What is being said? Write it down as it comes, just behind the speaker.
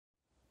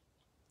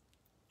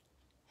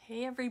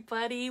Hey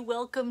everybody,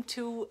 welcome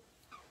to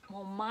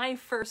my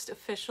first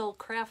official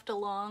craft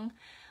along.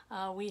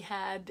 We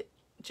had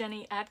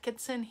Jenny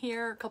Atkinson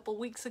here a couple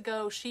weeks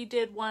ago. She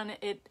did one.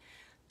 It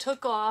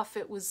took off.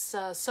 It was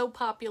so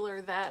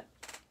popular that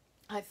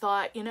I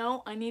thought, you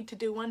know, I need to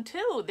do one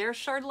too. There's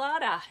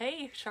Charlotta.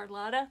 Hey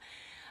Charlotta.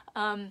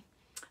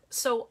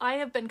 So I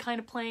have been kind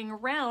of playing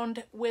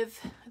around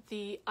with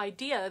the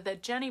idea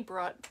that Jenny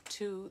brought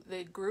to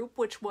the group,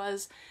 which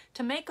was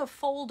to make a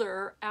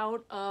folder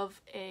out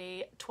of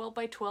a 12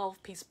 by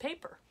 12 piece of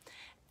paper.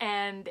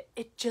 And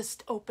it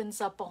just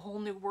opens up a whole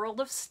new world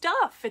of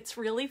stuff. It's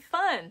really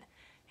fun.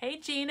 Hey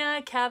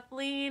Gina,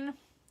 Kathleen,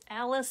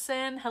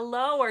 Allison,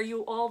 hello. Are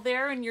you all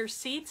there in your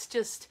seats,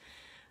 just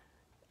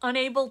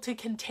unable to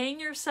contain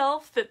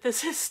yourself that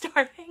this is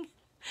starting?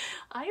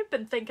 I have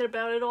been thinking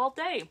about it all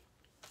day.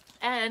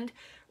 And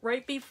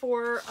right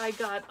before I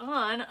got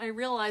on, I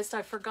realized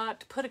I forgot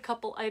to put a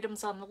couple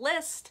items on the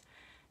list.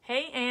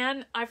 Hey,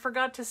 Anne, I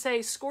forgot to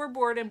say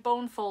scoreboard and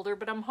bone folder,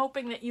 but I'm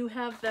hoping that you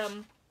have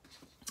them,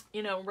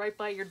 you know, right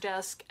by your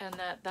desk and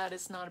that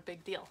is not a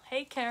big deal.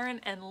 Hey,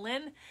 Karen and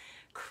Lynn.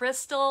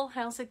 Crystal,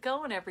 how's it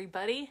going,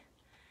 everybody?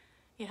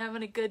 You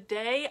having a good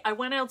day? I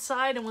went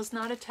outside and was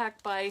not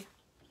attacked by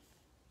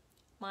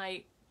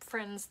my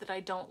friends that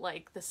I don't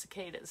like, the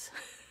cicadas.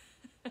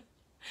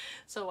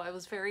 So I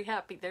was very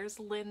happy. There's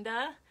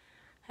Linda.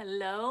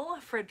 Hello.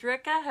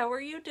 Frederica, how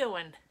are you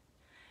doing?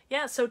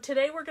 Yeah, so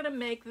today we're going to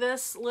make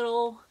this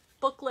little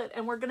booklet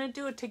and we're going to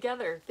do it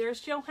together.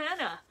 There's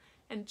Johanna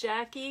and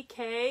Jackie,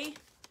 Kay.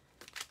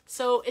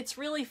 So it's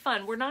really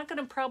fun. We're not going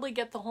to probably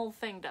get the whole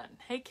thing done.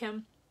 Hey,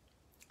 Kim.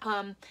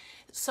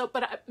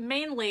 But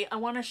mainly I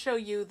want to show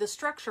you the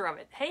structure of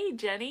it. Hey,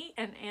 Jenny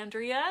and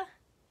Andrea,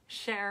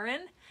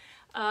 Sharon.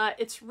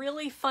 It's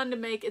really fun to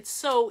make. It's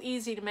so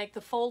easy to make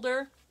the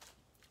folder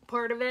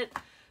part of it.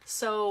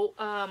 So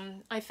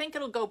I think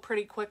it'll go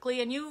pretty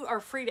quickly and you are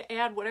free to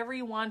add whatever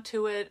you want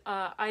to it.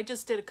 I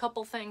just did a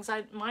couple things.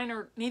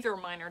 Neither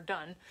of mine are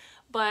done,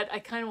 but I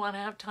kind of want to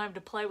have time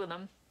to play with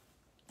them.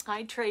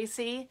 Hi,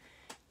 Tracy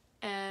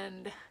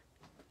and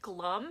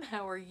Glum,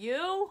 how are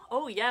you?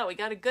 Oh yeah, we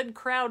got a good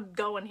crowd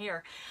going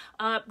here.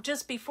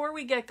 Just before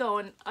we get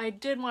going, I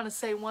did want to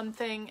say one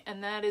thing,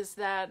 and that is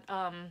that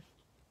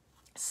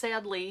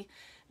sadly,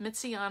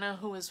 Mitziana,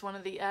 who is one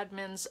of the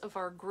admins of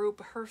our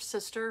group, her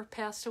sister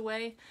passed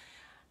away.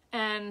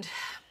 And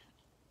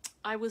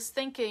I was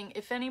thinking,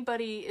 if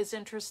anybody is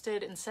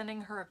interested in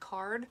sending her a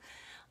card,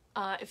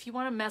 if you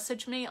want to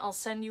message me, I'll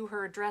send you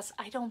her address.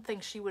 I don't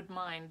think she would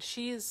mind.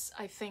 She is,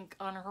 I think,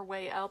 on her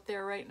way out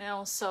there right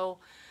now. So,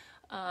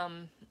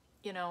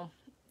 you know,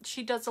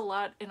 she does a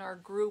lot in our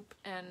group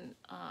and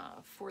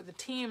for the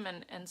team.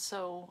 And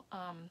so,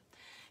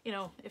 you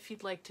know, if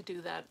you'd like to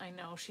do that, I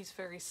know she's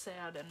very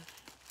sad and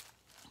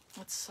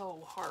it's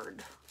so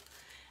hard.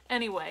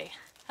 Anyway,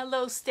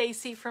 hello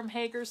Stacy from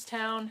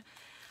Hagerstown.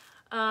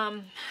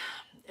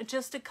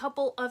 Just a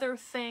couple other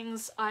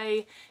things.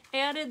 I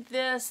added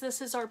this. This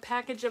is our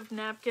package of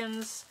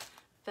napkins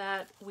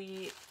that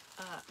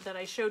that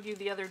I showed you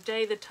the other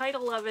day. The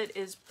title of it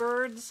is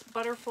Birds,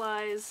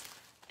 Butterflies,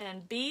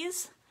 and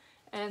Bees.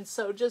 And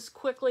so just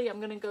quickly, I'm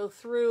going to go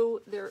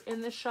through. They're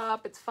in the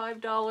shop. It's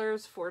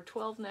 $5 for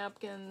 12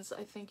 napkins.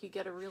 I think you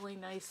get a really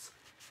nice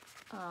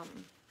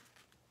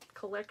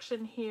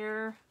collection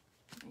here.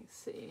 Let me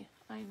see.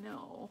 I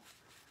know.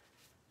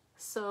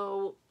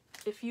 So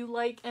if you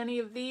like any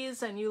of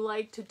these and you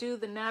like to do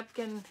the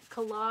napkin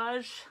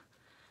collage,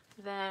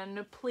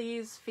 then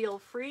please feel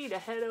free to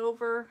head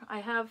over. I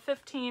have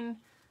 15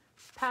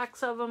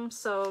 packs of them,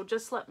 so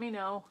just let me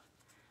know.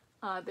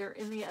 They're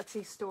in the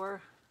Etsy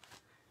store.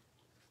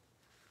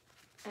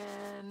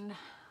 And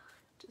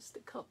just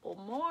a couple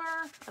more.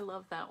 I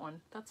love that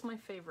one. That's my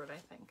favorite, I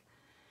think.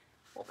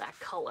 Well, that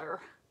color.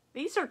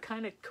 These are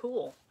kind of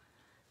cool,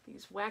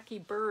 these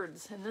wacky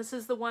birds. And this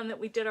is the one that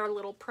we did our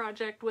little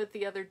project with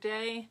the other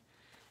day.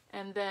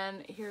 And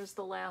then here's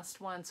the last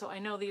one. So I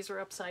know these are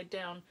upside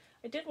down.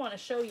 I did want to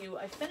show you,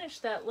 I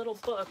finished that little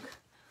book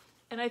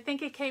and I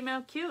think it came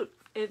out cute.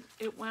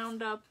 It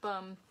wound up,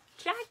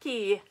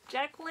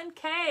 Jacqueline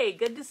K,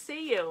 good to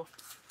see you.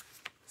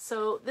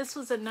 So this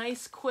was a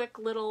nice, quick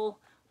little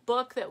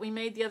book that we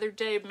made the other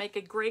day. Make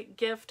a great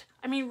gift.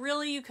 I mean,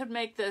 really, you could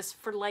make this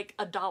for like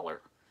 $1.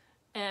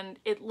 And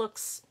it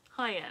looks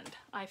high-end,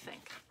 I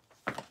think.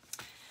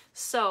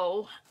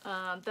 So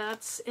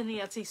that's in the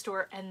Etsy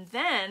store. And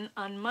then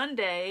on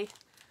Monday,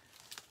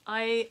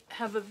 I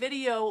have a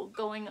video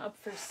going up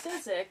for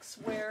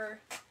Sizzix where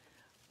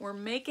we're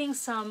making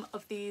some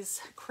of these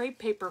crepe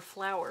paper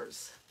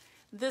flowers.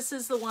 This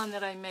is the one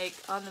that I make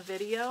on the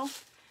video.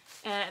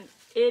 And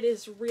it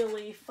is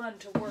really fun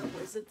to work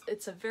with.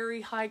 It's a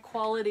very high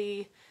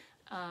quality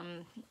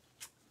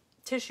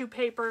tissue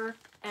paper,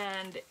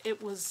 and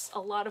it was a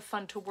lot of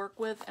fun to work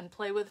with and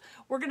play with.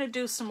 We're going to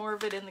do some more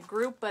of it in the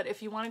group, but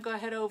if you want to go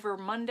ahead over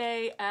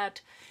Monday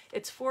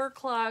it's 4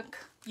 o'clock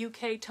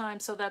UK time,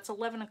 so that's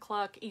 11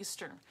 o'clock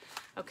Eastern.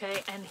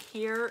 Okay, and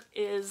here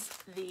is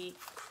the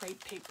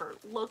crepe paper.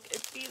 Look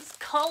at these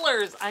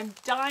colors. I'm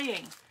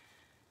dying.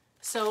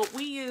 So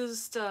we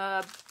used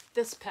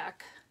this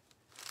pack.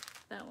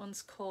 That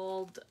one's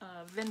called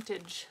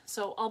Vintage.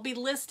 So I'll be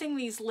listing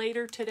these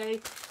later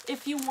today.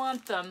 If you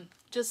want them,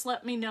 just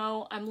let me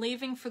know. I'm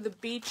leaving for the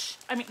beach.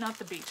 I mean, not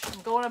the beach.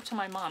 I'm going up to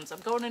my mom's. I'm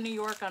going to New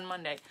York on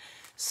Monday.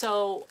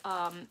 So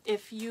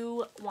if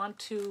you want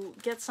to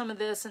get some of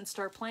this and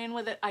start playing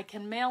with it, I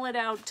can mail it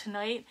out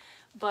tonight.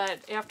 But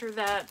after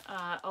that,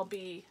 I'll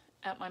be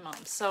at my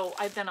mom's. So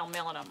then I'll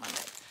mail it on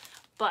Monday.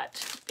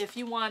 But if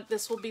you want,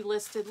 this will be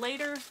listed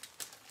later.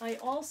 I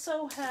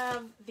also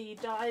have the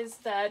dies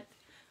that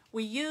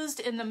we used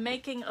in the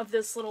making of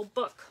this little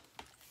book.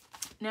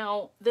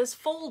 Now, this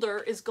folder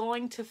is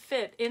going to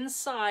fit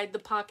inside the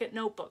pocket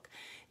notebook.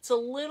 It's a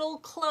little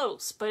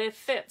close, but it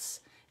fits.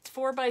 It's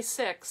 4 by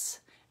 6,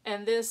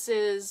 and this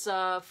is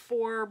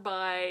 4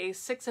 by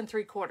 6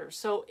 3/4.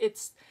 So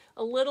it's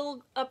a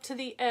little up to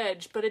the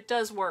edge, but it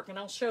does work, and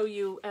I'll show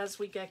you as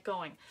we get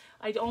going.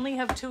 I only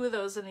have 2 of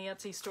those in the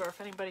Etsy store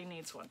if anybody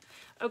needs one.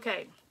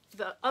 Okay.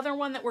 The other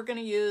one that we're going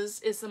to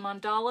use is the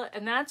mandala,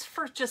 and that's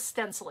for just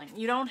stenciling.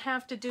 You don't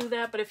have to do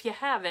that, but if you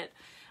have it,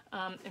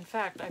 in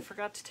fact, I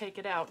forgot to take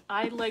it out.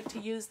 I like to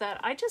use that.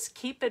 I just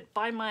keep it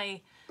by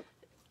my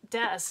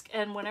desk,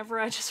 and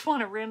whenever I just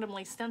want to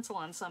randomly stencil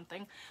on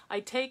something, I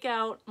take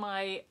out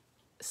my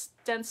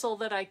stencil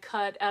that I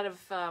cut out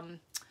of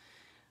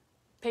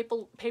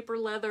paper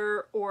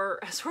leather, or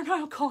as we're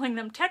now calling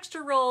them,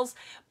 texture rolls.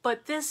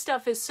 But this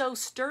stuff is so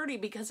sturdy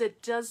because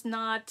it does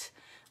not...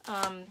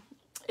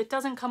 it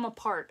doesn't come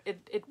apart.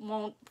 It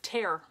won't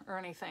tear or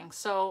anything.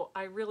 So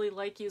I really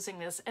like using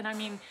this. And I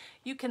mean,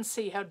 you can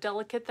see how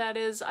delicate that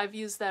is. I've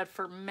used that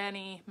for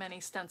many, many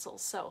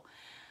stencils. So,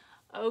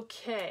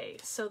 okay.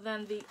 So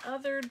then the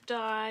other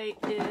die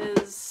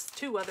is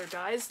 2 other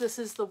dies. This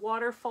is the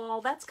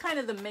Waterfall. That's kind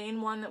of the main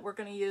one that we're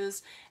going to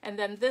use. And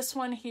then this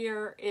one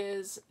here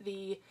is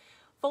the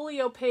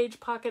Folio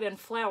Page Pocket and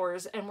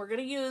Flowers. And we're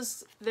going to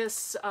use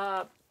this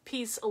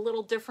piece a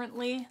little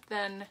differently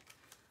than...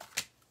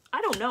 I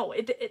don't know.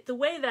 The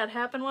way that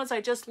happened was I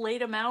just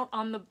laid them out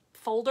on the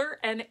folder,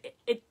 and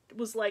it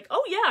was like,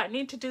 oh yeah, I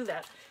need to do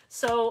that.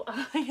 So,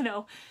 you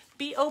know,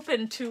 be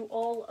open to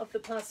all of the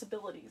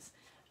possibilities.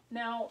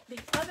 Now, the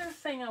other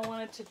thing I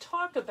wanted to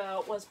talk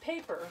about was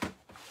paper.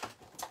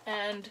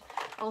 And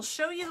I'll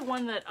show you the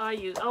one that I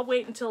use. I'll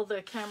wait until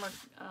the camera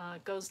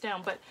goes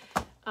down. But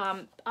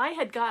I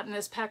had gotten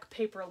this pack of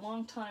paper a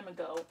long time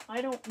ago.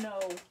 I don't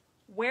know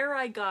where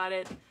I got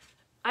it.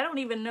 I don't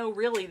even know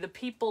really the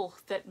people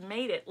that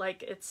made it.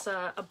 Like, it's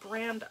a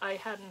brand I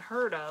hadn't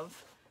heard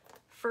of.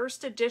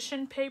 First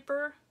edition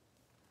paper,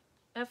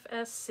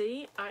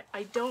 FSC.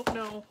 I don't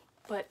know,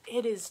 but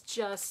it is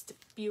just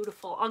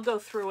beautiful. I'll go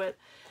through it.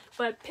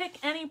 But pick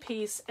any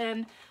piece,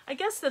 and I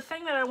guess the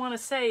thing that I want to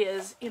say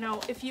is, you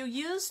know, if you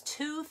use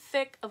too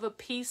thick of a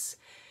piece,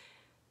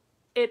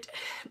 it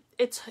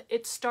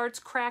starts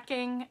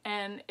cracking,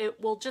 and it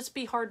will just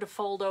be hard to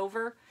fold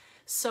over.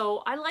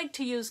 So I like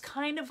to use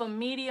kind of a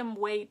medium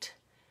weight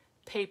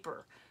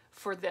paper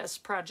for this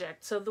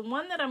project. So the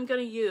one that I'm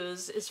going to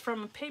use is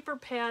from a paper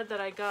pad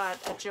that I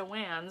got at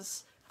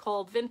Joann's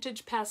called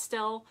Vintage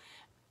Pastel.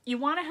 You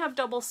want to have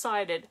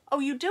double-sided. Oh,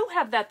 you do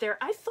have that there.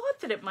 I thought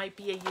that it might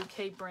be a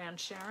UK brand,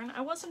 Sharon.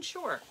 I wasn't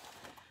sure.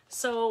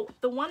 So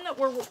the one that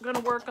we're going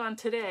to work on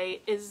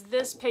today is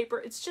this paper.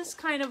 It's just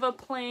kind of a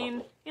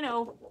plain, you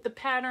know, the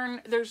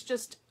pattern. There's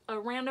just a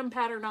random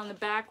pattern on the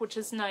back, which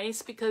is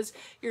nice because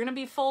you're going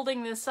to be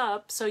folding this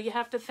up, so you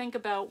have to think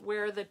about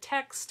where the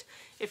text,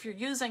 if you're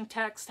using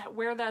text,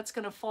 where that's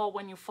going to fall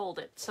when you fold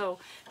it. So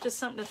just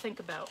something to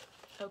think about.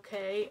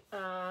 Okay,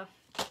 let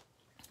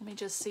me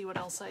just see what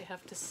else I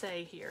have to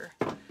say here.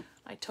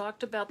 I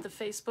talked about the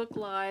Facebook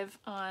Live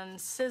on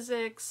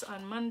Sizzix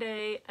on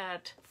Monday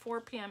at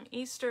 4 p.m.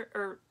 Eastern,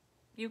 or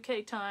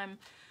UK time.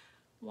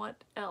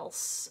 What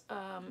else?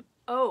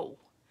 Oh,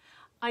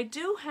 I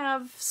do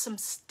have some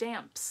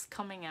stamps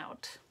coming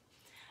out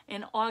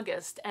in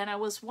August, and I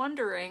was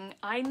wondering,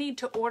 I need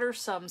to order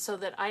some so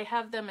that I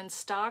have them in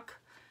stock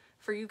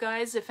for you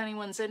guys if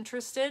anyone's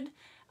interested.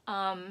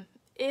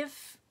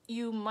 If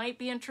you might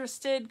be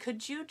interested,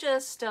 could you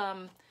just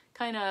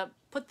kind of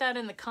put that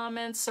in the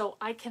comments so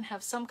I can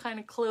have some kind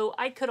of clue?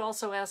 I could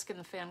also ask in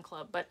the fan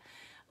club, but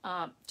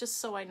just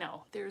so I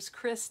know. There's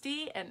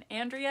Christy and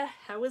Andrea.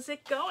 How is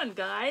it going,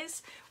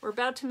 guys? We're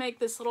about to make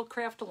this little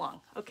craft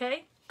along,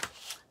 okay?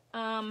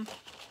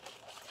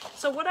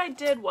 So what I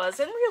did was,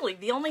 and really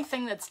the only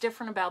thing that's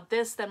different about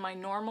this than my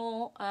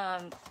normal,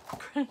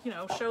 you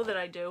know, show that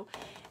I do,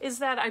 is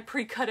that I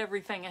pre-cut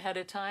everything ahead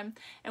of time,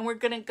 and we're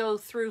going to go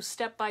through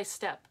step by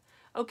step.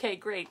 Okay,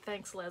 great.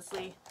 Thanks,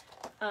 Leslie.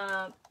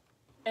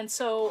 And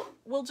so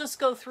we'll just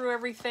go through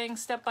everything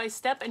step by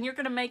step, and you're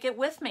going to make it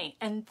with me.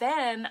 And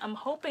then I'm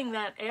hoping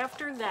that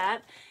after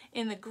that,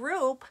 in the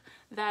group,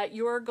 that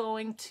you're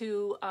going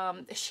to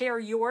share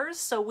yours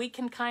so we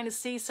can kind of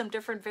see some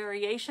different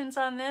variations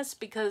on this,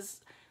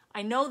 because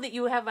I know that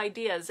you have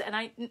ideas,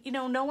 and you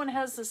know, no one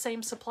has the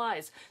same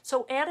supplies.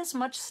 So add as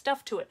much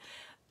stuff to it.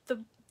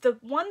 The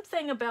one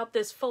thing about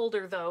this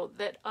folder, though,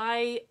 that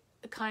I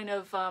kind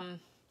of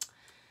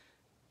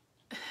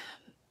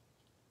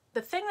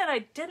the thing that I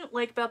didn't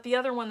like about the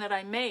other one that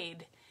I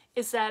made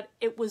is that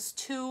it was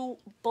too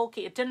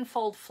bulky. It didn't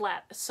fold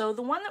flat. So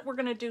the one that we're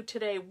going to do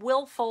today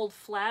will fold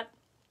flat,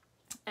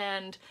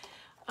 and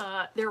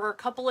there are a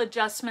couple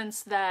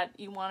adjustments that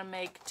you want to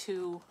make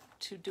to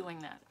doing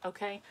that,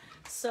 okay?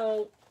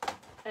 So,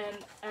 and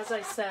as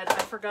I said, I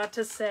forgot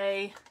to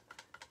say,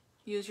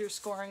 use your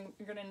scoring,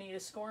 you're going to need a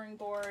scoring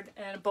board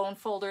and a bone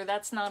folder.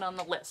 That's not on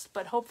the list,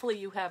 but hopefully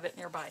you have it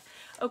nearby.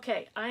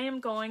 Okay, I am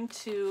going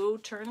to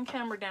turn the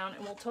camera down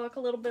and we'll talk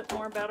a little bit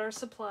more about our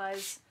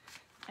supplies,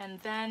 and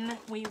then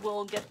we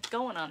will get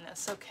going on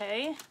this,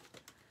 okay?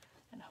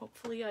 And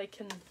hopefully I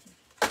can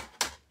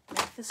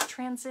make this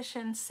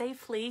transition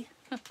safely.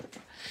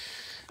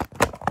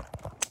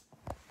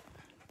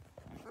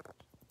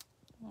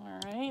 All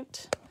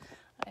right,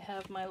 I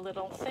have my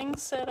little thing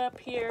set up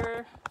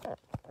here.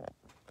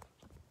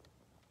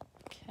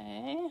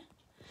 Okay,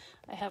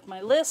 I have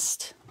my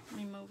list. Let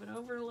me move it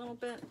over a little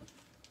bit.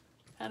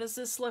 How does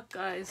this look,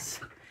 guys?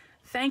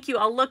 Thank you.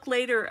 I'll look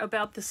later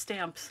about the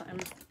stamps. I'm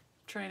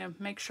trying to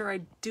make sure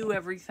I do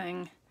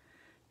everything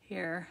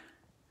here.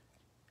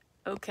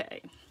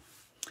 Okay.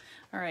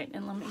 All right,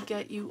 and let me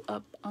get you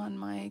up on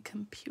my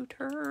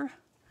computer,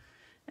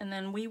 and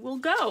then we will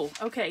go.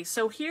 Okay,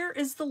 so here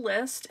is the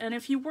list, and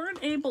if you weren't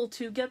able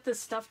to get this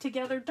stuff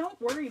together,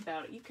 don't worry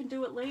about it. You can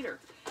do it later.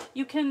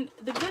 You can,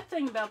 the good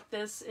thing about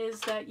this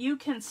is that you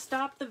can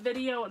stop the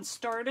video and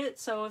start it,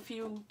 so if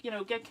you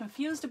get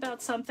confused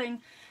about something,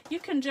 you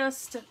can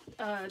just,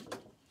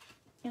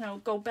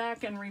 go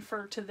back and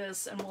refer to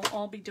this, and we'll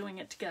all be doing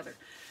it together.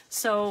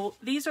 So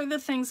these are the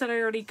things that I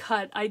already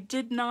cut. I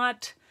did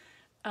not,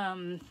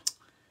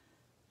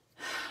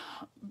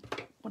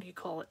 what do you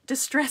call it?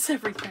 Distress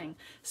everything.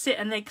 See,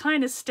 and they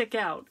kind of stick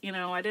out.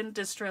 I didn't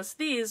distress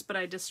these, but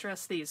I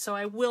distressed these. So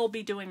I will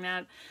be doing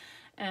that.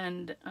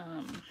 And,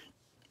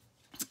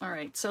 all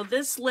right. So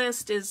this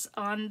list is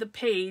on the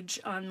page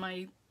on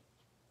my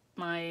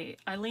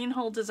Eileen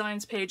Hull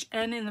Designs page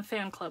and in the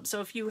fan club. So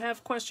if you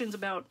have questions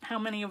about how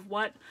many of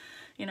what,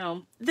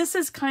 this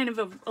is kind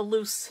of a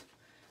loose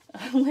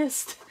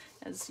list,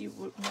 as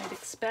you might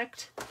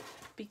expect,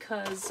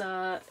 because,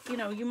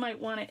 you might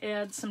want to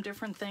add some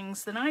different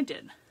things than I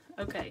did.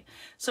 Okay,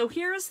 so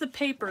here's the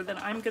paper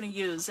that I'm going to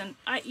use, and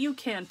you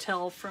can't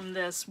tell from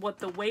this what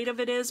the weight of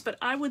it is, but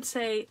I would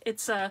say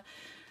it's a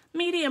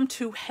medium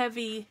to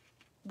heavy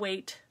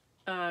weight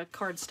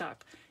cardstock.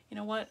 You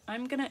know what?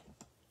 I'm going to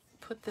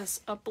put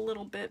this up a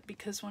little bit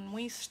because when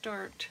we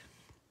start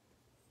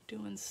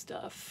doing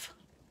stuff,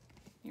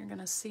 you're going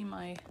to see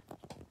my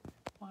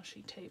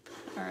washi tape.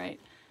 All right,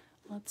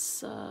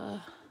 let's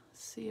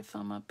see if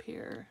I'm up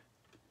here.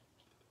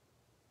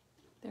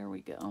 There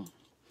we go.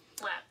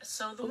 Flat.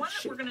 So the one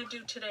that we're going to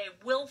do today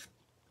will...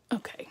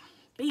 Okay,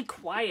 be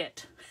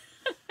quiet.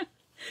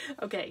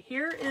 Okay,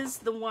 here is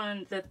the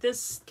one that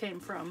this came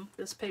from,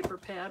 this paper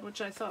pad,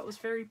 which I thought was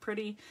very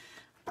pretty.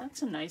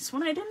 That's a nice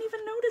one. I didn't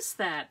even notice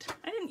that.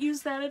 I didn't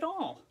use that at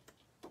all.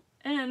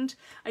 And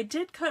I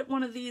did cut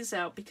one of these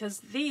out because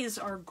these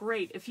are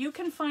great. If you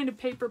can find a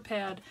paper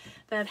pad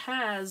that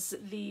has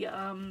the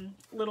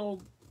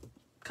little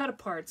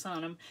cut-aparts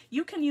on them,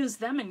 you can use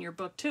them in your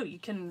book too. You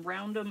can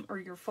round them, or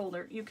your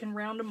folder, you can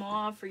round them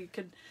off, or you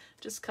could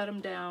just cut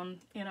them down.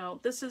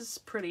 This is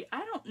pretty.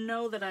 I don't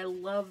know that I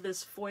love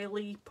this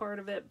foily part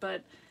of it,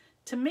 but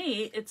to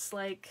me, it's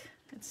like,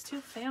 it's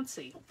too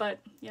fancy. But,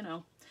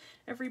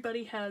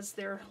 everybody has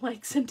their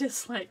likes and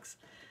dislikes.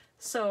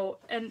 So,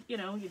 and,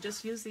 you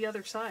just use the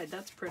other side.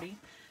 That's pretty.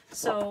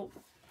 So,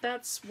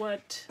 that's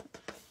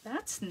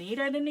neat.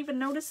 I didn't even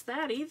notice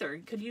that either.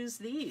 You could use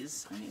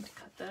these. I need to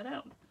cut that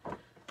out.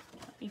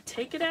 Let me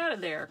take it out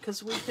of there,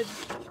 because we could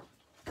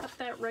cut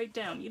that right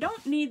down. You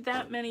don't need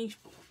that many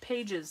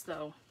pages,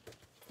 though.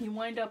 You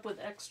wind up with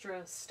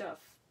extra stuff,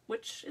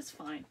 which is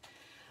fine.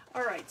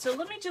 All right, so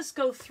let me just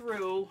go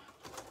through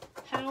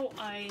how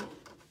I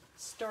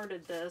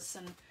started this.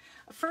 And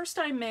first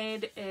I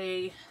made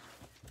a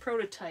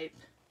prototype,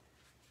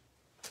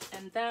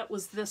 and that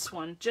was this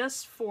one,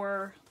 just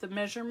for the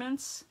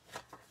measurements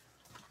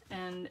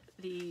and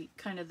the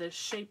kind of the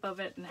shape of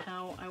it and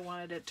how I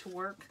wanted it to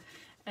work.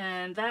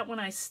 And that one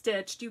I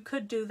stitched. You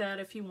could do that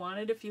if you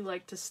wanted, if you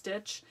like to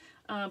stitch,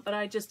 but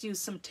I just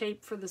used some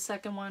tape for the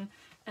second one.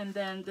 And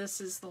then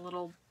this is the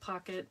little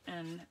pocket,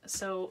 and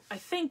so I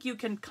think you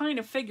can kind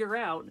of figure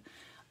out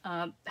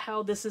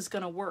how this is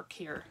going to work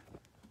here.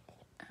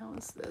 How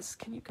is this?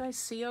 Can you guys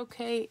see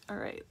okay? All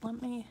right,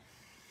 let me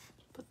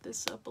put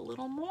this up a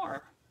little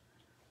more.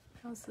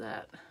 How's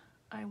that?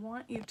 I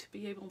want you to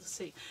be able to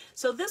see.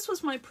 So this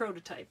was my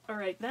prototype. All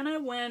right, then I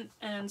went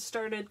and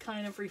started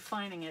kind of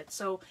refining it.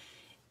 So,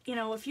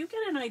 if you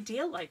get an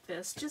idea like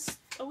this, just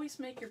always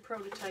make your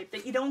prototype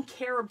that you don't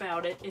care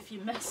about it if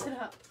you mess it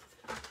up.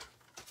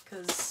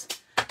 Because,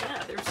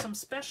 yeah, there's some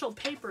special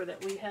paper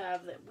that we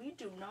have that we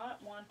do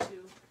not want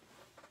to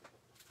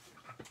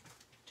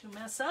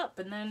mess up,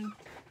 and then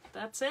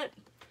that's it.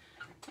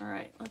 All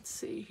right, let's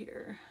see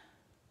here.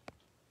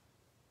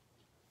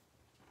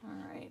 All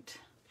right,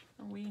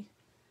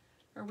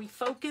 are we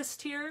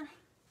focused here?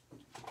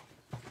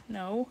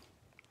 No?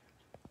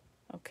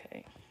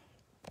 Okay.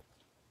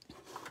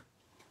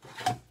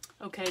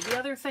 Okay, the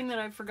other thing that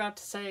I forgot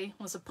to say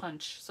was a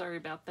punch. Sorry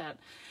about that.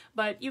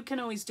 But you can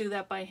always do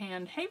that by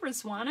hand. Hey,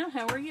 Rizwana,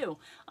 how are you?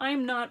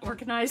 I'm not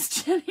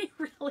organized, Jenny,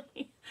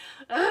 really.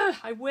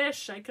 I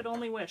wish. I could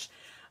only wish.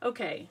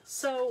 Okay,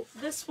 so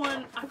this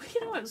one, I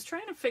was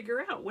trying to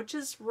figure out which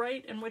is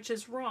right and which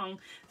is wrong.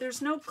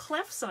 There's no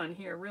clefts on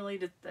here, really,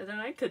 that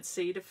I could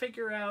see to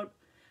figure out.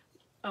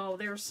 Oh,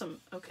 there's some,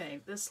 okay,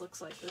 this looks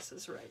like this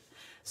is right.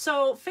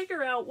 So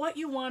figure out what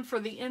you want for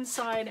the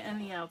inside and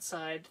the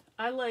outside.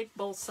 I like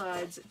both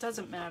sides, it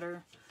doesn't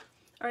matter.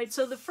 All right,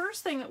 so the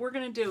first thing that we're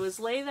gonna do is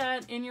lay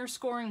that in your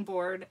scoring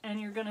board, and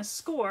you're gonna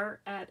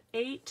score at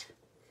 8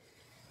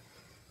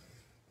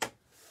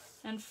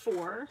 and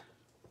 4.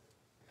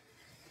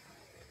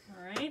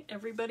 All right,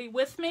 everybody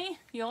with me?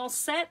 You all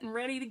set and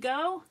ready to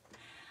go?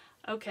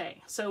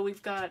 Okay, so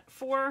we've got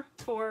 4,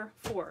 4,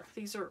 4.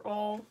 These are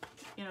all,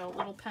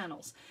 little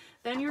panels.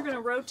 Then you're going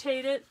to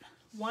rotate it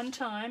one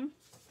time,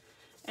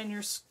 and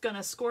you're going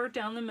to score it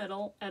down the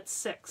middle at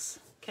 6.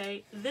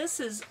 Okay, this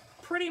is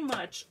pretty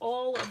much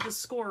all of the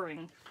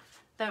scoring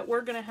that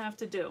we're going to have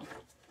to do.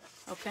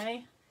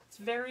 Okay, it's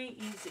very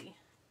easy.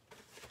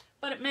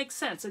 But it makes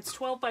sense. It's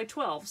 12 by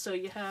 12, so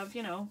you have,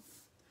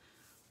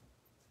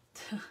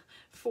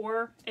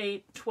 4,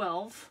 8,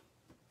 12,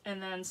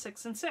 and then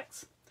 6 and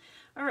 6.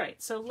 All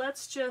right, so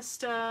let's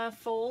just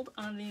fold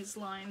on these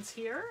lines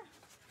here.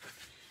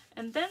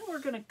 And then we're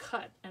going to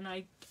cut. And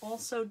I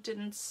also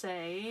didn't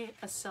say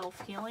a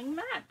self-healing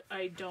mat,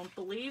 I don't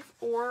believe,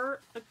 or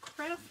a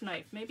craft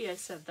knife. Maybe I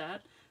said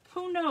that.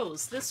 Who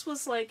knows? This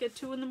was like at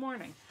 2 in the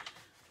morning.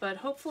 But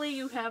hopefully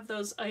you have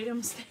those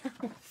items there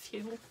with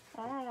you.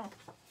 Oh.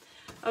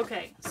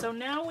 Okay, so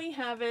now we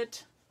have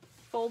it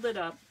folded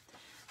up.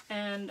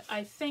 And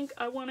I think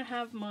I want to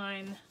have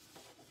mine,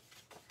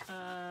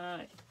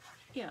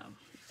 yeah,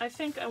 I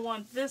think I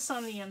want this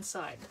on the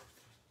inside.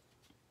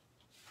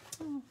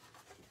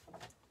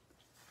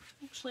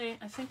 Actually,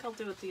 I think I'll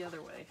do it the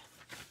other way,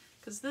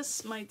 because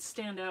this might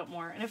stand out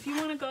more. And if you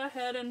want to go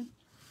ahead and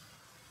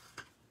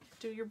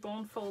do your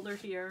bone folder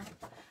here,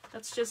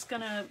 that's just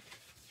going to,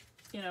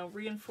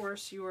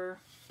 reinforce your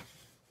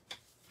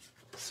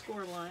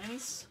score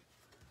lines.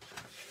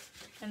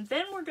 And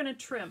then we're going to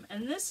trim.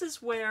 And this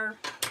is where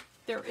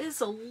there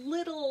is a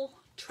little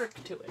trick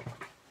to it,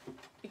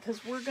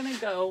 because we're going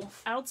to go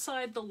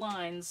outside the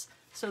lines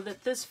so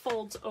that this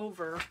folds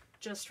over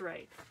just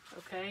right,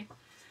 okay?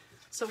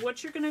 So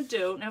what you're going to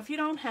do, now if you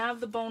don't have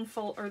the bone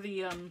fold, or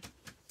the,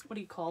 what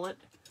do you call it?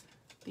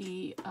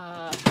 The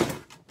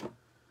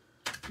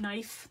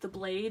knife, the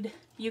blade,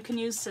 you can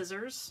use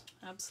scissors,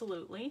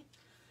 absolutely.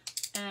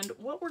 And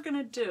what we're going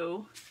to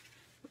do,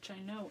 which I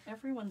know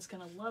everyone's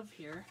going to love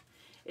here,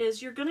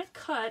 is you're going to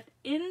cut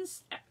in,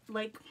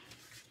 like,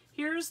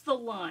 here's the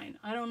line.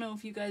 I don't know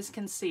if you guys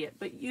can see it,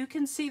 but you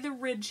can see the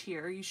ridge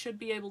here. You should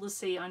be able to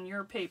see on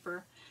your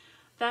paper.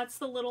 That's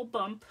the little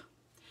bump.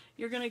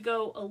 You're going to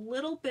go a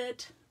little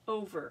bit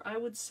over. I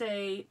would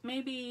say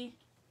maybe,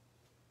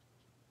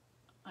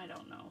 I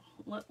don't know.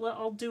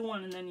 I'll do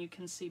one and then you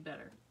can see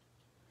better.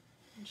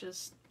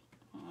 Just,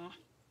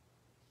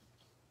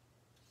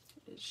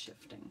 it is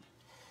shifting.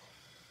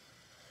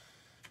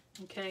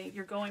 Okay,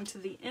 you're going to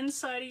the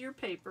inside of your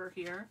paper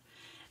here.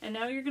 And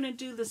now you're going to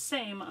do the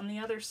same on the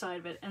other side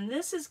of it. And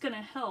this is going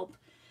to help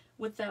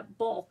with that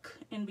bulk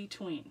in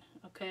between,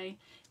 okay?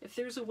 If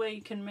there's a way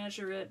you can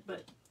measure it,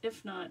 but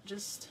if not,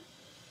 just,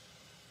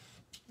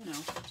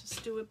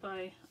 just do it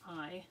by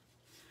eye.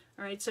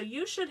 All right, so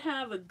you should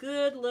have a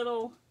good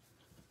little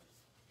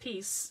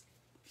piece,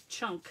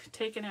 chunk,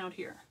 taken out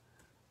here.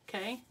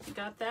 Okay, you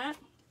got that?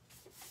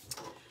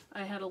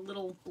 I had a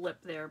little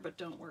blip there, but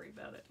don't worry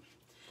about it.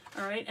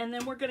 All right, and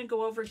then we're going to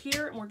go over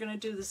here and we're going to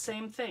do the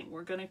same thing.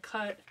 We're going to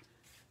cut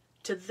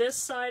to this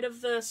side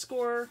of the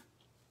score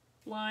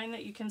line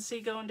that you can see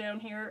going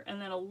down here,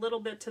 and then a little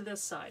bit to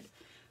this side.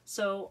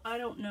 So I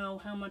don't know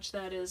how much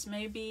that is.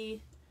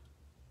 Maybe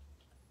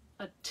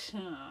I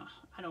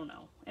don't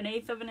know,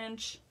 1/8 of an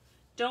inch.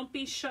 Don't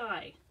be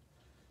shy.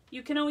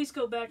 You can always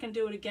go back and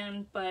do it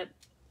again, but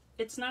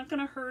it's not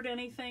going to hurt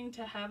anything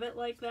to have it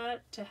like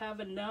that, to have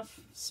enough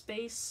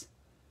space.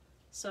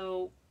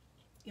 So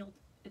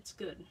it's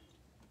good.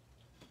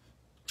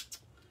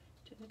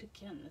 Do it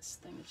again. This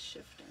thing is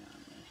shifting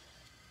on me.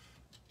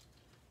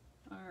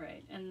 All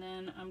right, and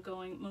then I'm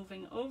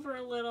moving over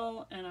a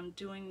little, and I'm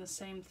doing the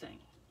same thing.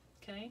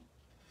 Okay.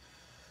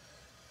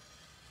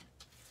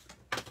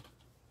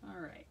 All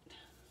right,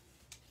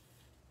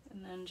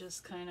 and then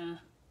just kind of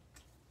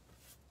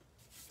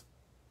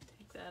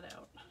take that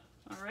out.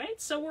 All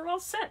right, so we're all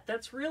set.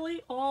 That's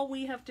really all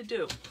we have to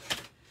do.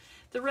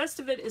 The rest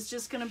of it is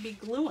just going to be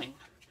gluing.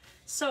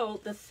 So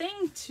the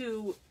thing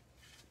to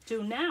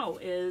do now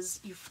is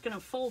you're going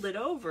to fold it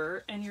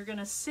over, and you're going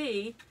to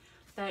see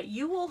that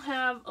you will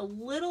have a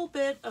little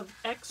bit of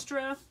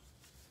extra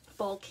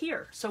bulk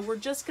here. So we're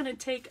just going to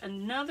take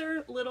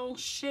another little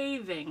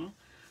shaving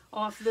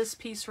off this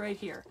piece right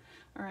here.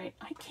 All right,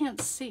 I can't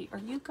see. Are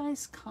you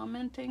guys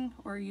commenting,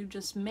 or are you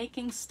just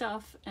making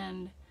stuff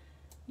and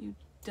you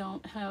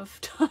don't have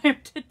time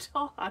to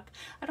talk?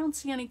 I don't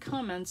see any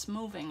comments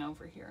moving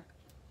over here.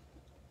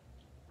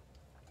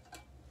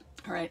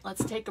 All right,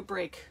 let's take a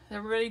break.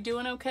 Everybody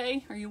doing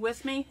okay? Are you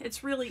with me?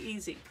 It's really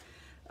easy.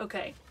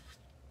 Okay,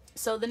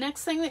 so the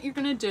next thing that you're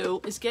gonna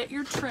do is get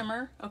your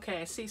trimmer.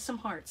 Okay, I see some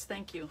hearts,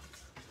 thank you.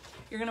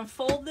 You're gonna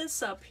fold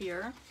this up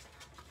here,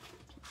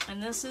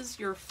 and this is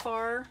your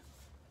far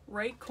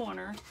right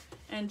corner,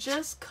 and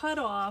just cut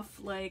off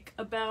like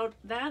about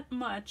that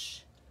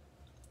much,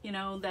 you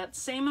know, that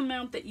same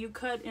amount that you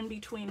cut in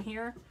between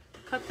here,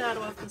 cut that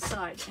off the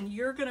side, and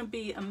you're gonna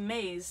be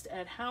amazed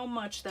at how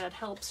much that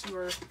helps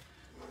your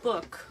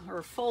book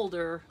or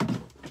folder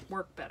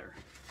work better.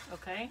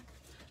 Okay,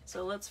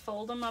 so let's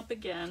fold them up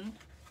again,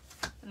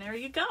 and there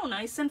you go,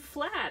 nice and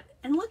flat.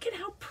 And look at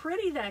how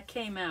pretty that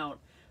came out.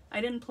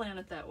 I didn't plan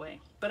it that way,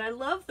 but I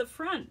love the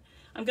front.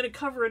 I'm gonna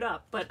cover it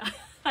up, but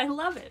I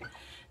love it.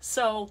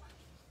 So,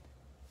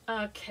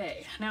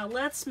 okay, now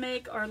let's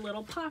make our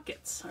little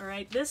pockets. All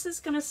right, this is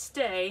gonna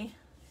stay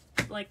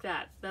like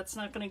that. That's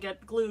not gonna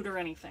get glued or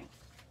anything.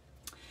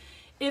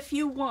 If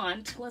you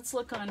want, let's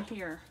look on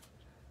here.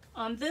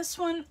 On this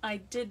one, I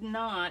did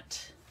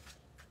not,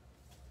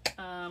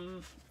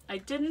 I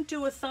didn't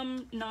do a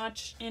thumb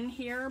notch in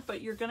here,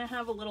 but you're gonna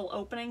have a little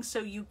opening, so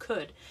you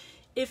could.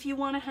 If you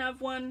wanna have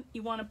one,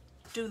 you wanna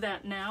do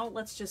that now,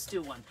 let's just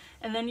do one.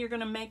 And then you're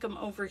gonna make them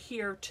over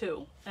here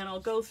too. And I'll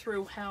go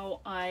through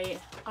how I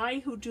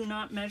who do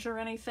not measure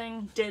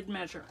anything, did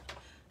measure.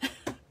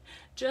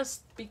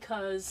 Just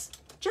because,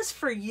 just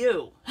for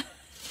you.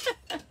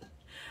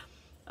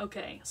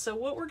 Okay, so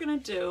what we're gonna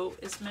do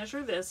is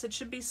measure this. It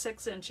should be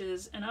 6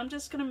 inches, and I'm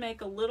just gonna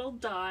make a little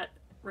dot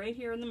right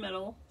here in the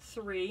middle,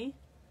 3,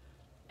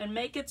 and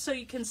make it so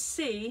you can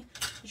see,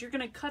 because you're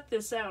gonna cut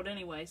this out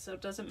anyway, so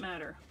it doesn't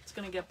matter. It's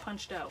gonna get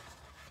punched out.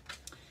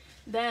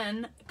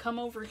 Then come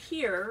over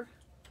here,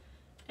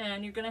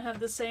 and you're gonna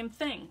have the same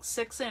thing,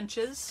 6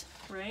 inches,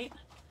 right?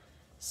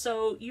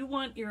 So you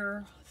want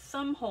your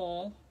thumb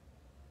hole,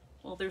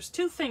 well, there's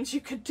 2 things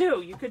you could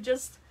do. You could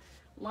just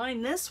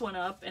line this one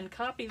up and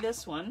copy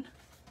this one,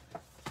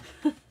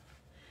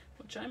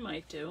 which I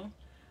might do.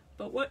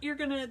 But what you're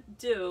gonna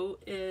do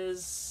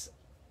is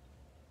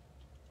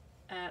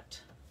at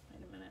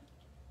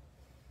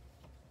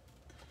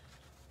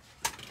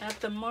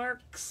the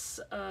marks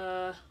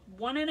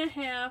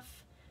 1.5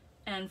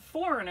 and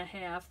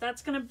 4.5,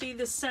 that's gonna be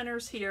the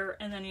centers here,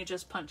 and then you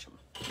just punch them,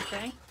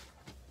 okay?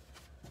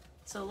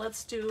 So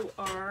let's do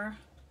our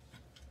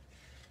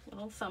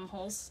little thumb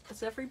holes.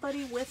 Is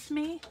everybody with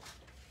me?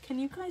 Can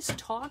you guys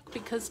talk?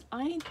 Because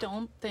I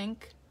don't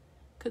think,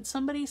 could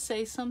somebody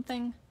say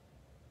something?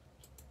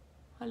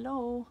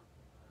 Hello?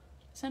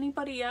 Is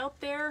anybody out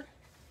there?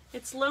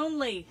 It's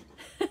lonely.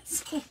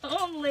 It's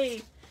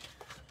lonely.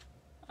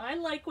 I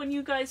like when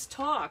you guys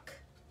talk.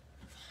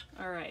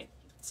 All right,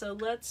 so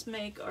let's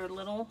make our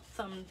little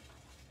thumb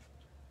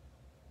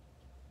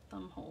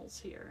holes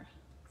here.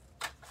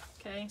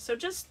 Okay, so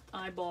just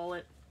eyeball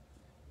it.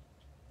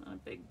 Not a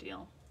big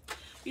deal.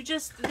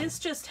 This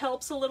just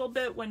helps a little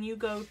bit when you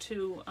go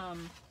to,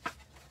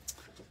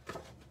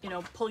 you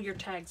know, pull your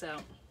tags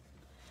out.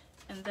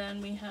 And then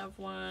we have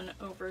one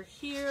over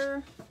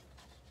here.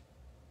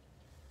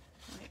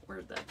 Wait,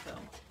 where'd that go?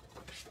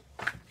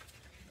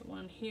 The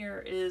one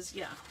here is,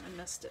 yeah, I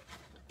missed it.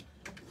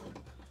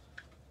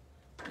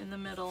 In the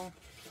middle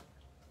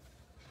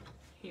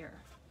here.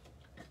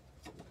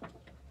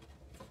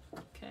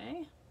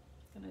 Okay,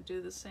 gonna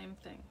do the same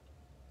thing.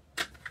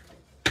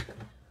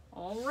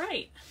 All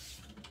right.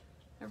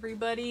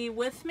 Everybody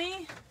with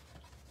me?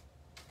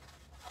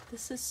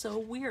 This is so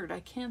weird.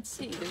 I can't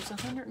see. There's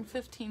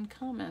 115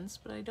 comments,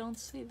 but I don't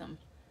see them.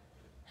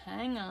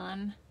 Hang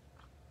on.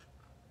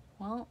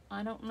 Well,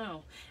 I don't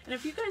know. And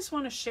if you guys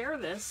want to share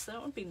this, that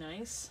would be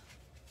nice.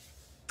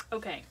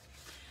 Okay.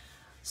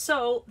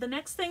 So the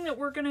next thing that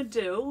we're going to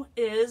do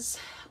is,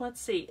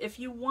 let's see, if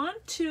you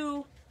want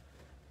to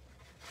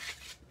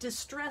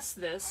distress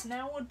this,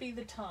 now would be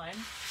the time,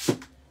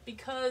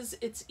 because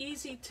it's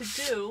easy to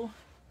do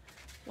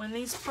when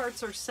these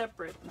parts are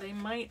separate. They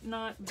might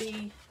not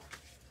be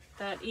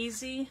that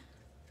easy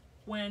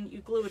when you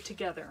glue it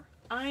together.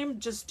 I'm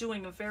just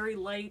doing a very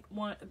light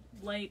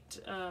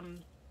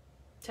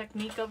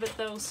technique of it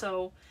though,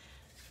 so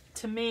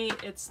to me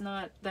it's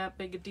not that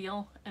big a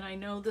deal. And I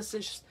know this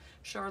is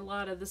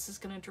Charlotta, this is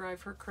gonna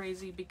drive her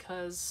crazy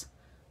because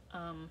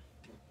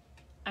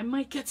I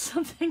might get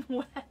something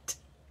wet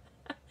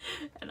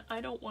and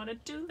I don't want to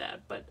do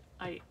that, but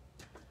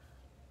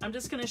I'm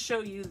just going to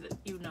show you that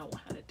you know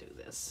how to do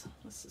this.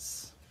 This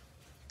is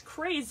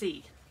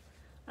crazy.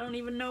 I don't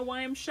even know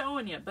why I'm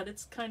showing you, but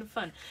it's kind of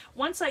fun.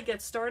 Once I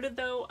get started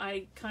though,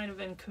 I kind of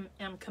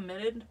am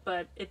committed,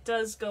 but it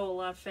does go a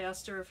lot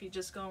faster if you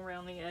just go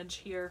around the edge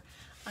here.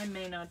 I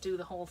may not do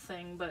the whole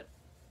thing, but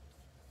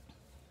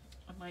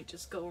I might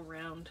just go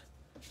around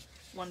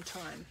one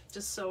time,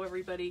 just so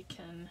everybody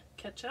can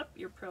catch up.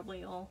 You're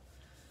probably all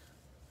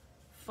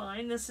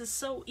fine. This is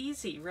so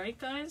easy, right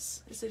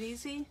guys? Is it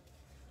easy?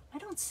 I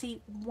don't see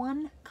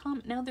one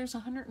comment. Now there's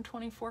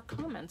 124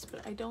 comments,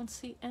 but I don't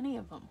see any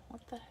of them.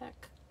 What the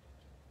heck?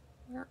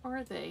 Where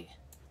are they?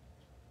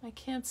 I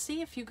can't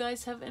see if you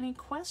guys have any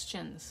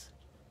questions.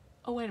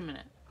 Oh, wait a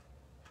minute.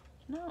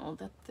 No,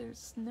 that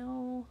there's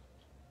no...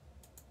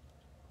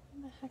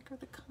 What the heck are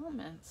the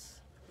comments?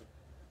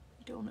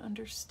 I don't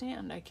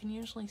understand. I can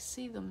usually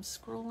see them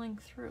scrolling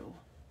through.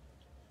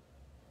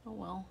 Oh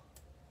well.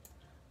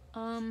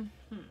 All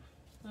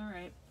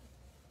right.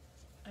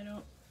 I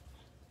don't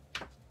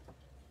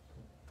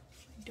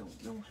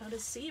know how to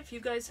see if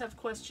you guys have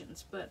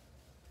questions, but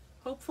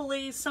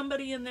hopefully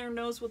somebody in there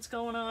knows what's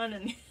going on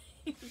and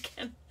you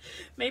can,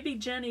 maybe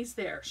Jenny's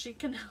there. She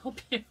can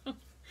help you.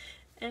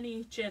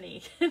 Any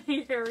Jenny in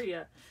the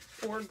area,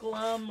 or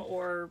Glum,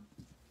 or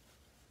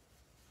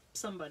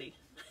somebody.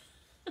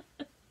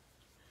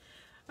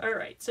 All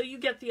right, so you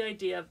get the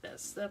idea of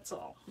this. That's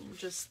all. I'm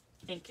just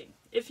inking.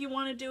 If you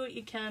want to do it,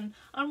 you can.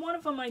 On one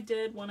of them I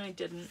did, one I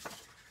didn't.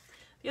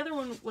 The other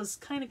one was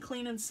kind of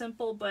clean and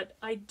simple, but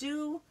I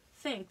do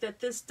think that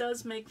this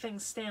does make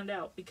things stand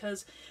out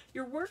because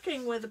you're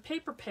working with a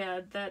paper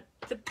pad that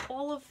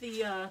all of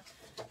the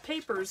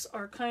papers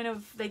are kind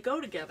of, they go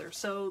together,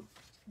 so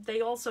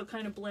they also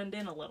kind of blend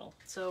in a little.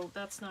 So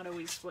that's not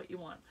always what you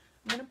want.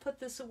 I'm going to put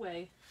this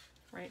away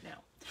right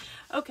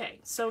now. Okay,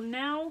 so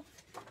now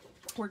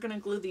we're going to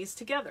glue these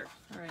together.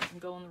 All right, I'm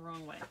going the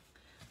wrong way.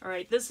 All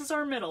right, this is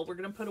our middle. We're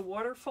going to put a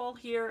waterfall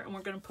here and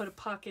we're going to put a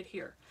pocket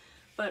here.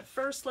 But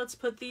first, let's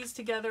put these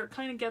together. It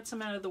kind of gets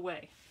them out of the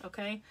way,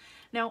 okay?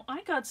 Now,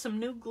 I got some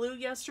new glue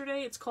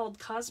yesterday. It's called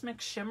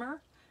Cosmic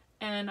Shimmer,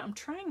 and I'm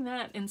trying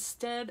that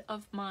instead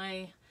of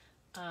my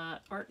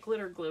art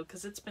glitter glue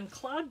because it's been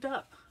clogged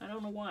up. I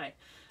don't know why.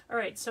 All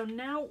right, so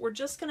now we're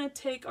just going to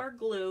take our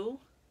glue,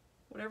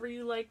 whatever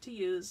you like to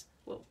use,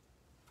 whoa,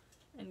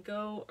 and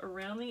go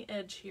around the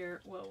edge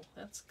here. Whoa,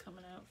 that's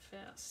coming out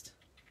fast.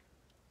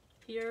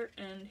 Here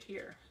and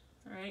here.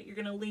 All right, you're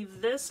going to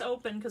leave this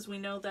open because we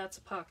know that's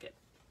a pocket.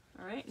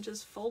 All right, and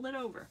just fold it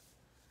over.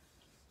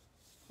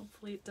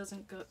 Hopefully it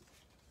doesn't go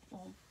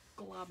all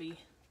globby.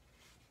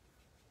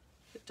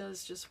 If it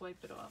does, just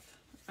wipe it off.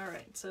 All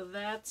right, so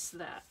that's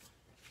that.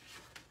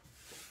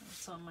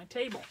 That's on my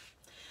table.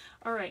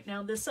 All right,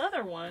 now this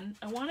other one,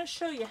 I want to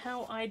show you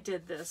how I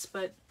did this,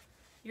 but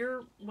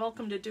you're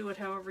welcome to do it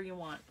however you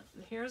want.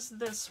 Here's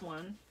this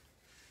one.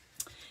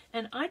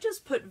 And I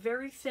just put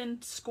very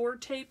thin score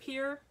tape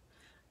here.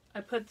 I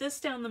put this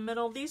down the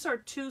middle. These are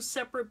two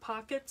separate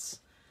pockets.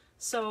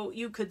 So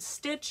you could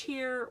stitch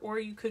here or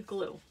you could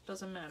glue.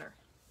 Doesn't matter.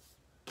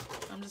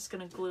 I'm just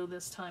going to glue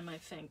this time, I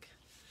think.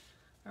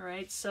 All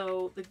right,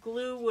 so the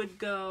glue would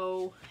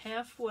go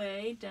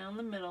halfway down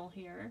the middle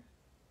here.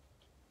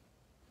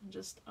 I'm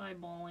just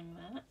eyeballing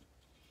that.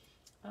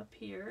 Up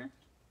here.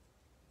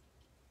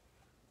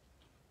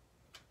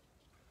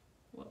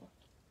 Whoa.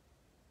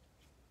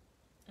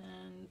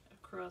 And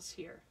across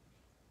here.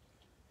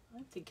 I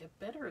have to get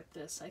better at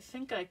this. I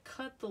think I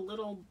cut the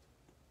little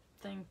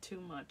thing too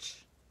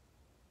much.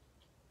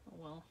 Oh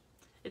well.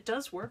 It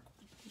does work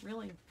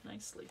really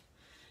nicely.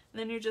 And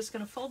then you're just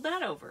going to fold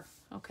that over,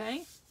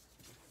 okay?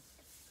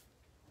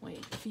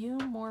 Wait, view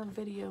more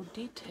video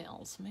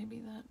details.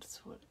 Maybe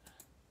that's what...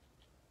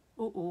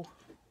 Ooh,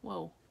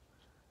 whoa.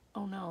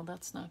 Oh no,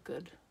 that's not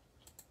good.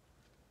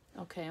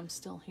 Okay, I'm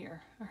still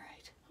here. All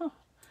right. Huh.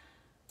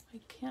 I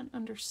can't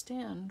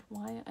understand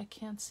why I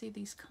can't see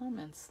these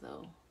comments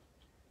though.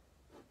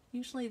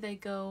 Usually they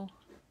go...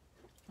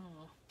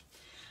 Oh.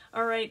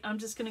 All right, I'm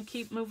just going to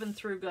keep moving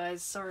through,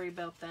 guys. Sorry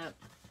about that.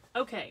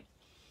 Okay.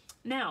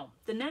 Now,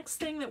 the next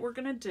thing that we're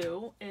going to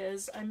do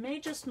is I may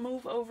just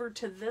move over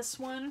to this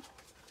one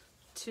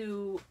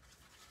to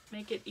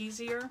make it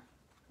easier.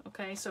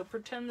 Okay, so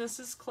pretend this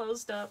is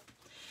closed up.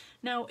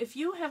 Now, if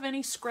you have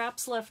any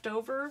scraps left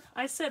over,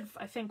 I said,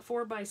 I think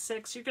 4 by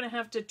 6, you're going to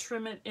have to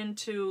trim it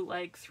into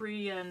like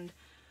 3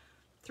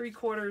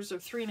 3/4 or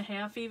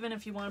 3.5 even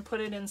if you want to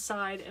put it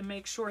inside and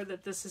make sure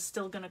that this is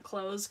still going to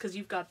close because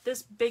you've got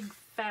this big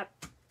fat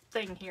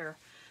thing here.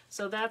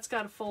 So that's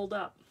got to fold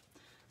up.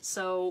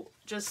 So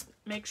just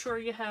make sure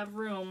you have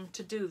room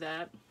to do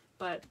that.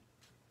 But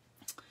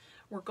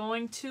we're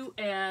going to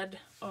add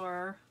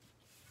our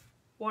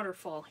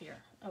waterfall here.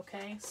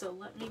 Okay, so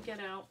let me get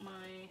out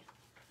my,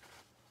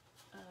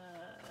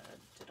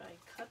 did I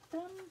cut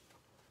them?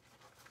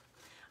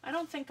 I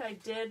don't think I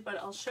did, but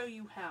I'll show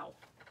you how.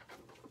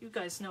 You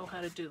guys know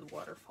how to do the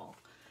waterfall.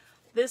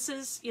 This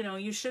is, you know,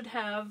 you should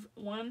have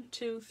 1,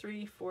 2,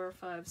 3, 4,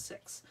 5,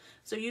 6.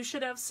 So you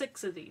should have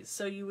 6 of these.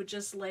 So you would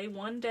just lay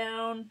one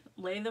down,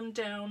 lay them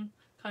down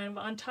kind of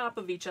on top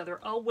of each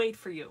other. I'll wait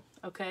for you,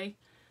 okay?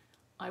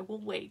 I will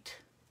wait.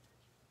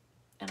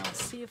 And I'll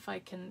see if I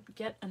can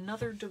get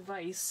another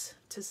device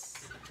to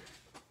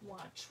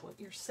watch what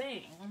you're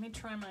saying. Let me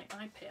try my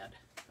iPad,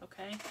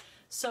 okay?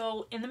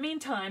 So in the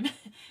meantime,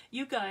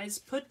 you guys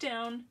put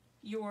down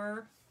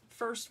your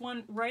first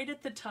one right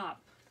at the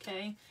top,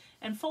 okay?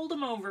 And fold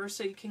them over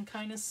so you can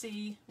kind of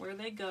see where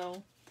they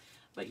go.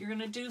 But you're going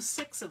to do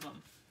 6 of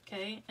them,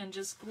 okay? And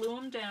just glue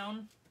them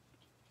down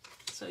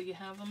so you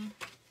have them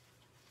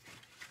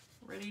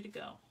ready to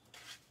go,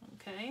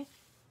 okay?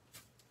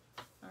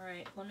 All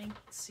right, let me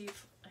see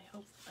if, I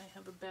hope I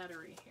have a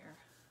battery here.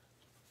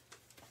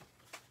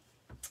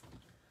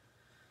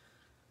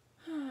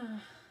 I'm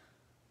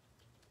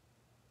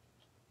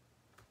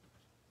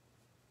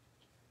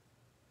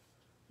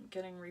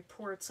getting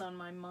reports on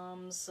my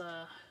mom's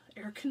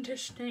air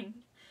conditioning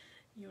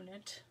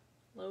unit.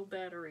 Low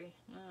battery.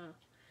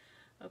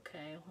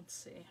 Okay, let's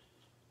see.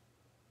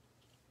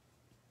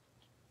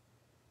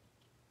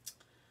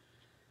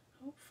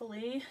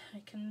 Hopefully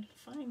I can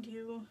find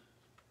you.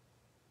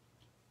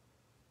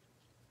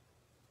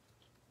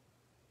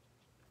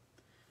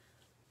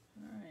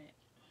 All right.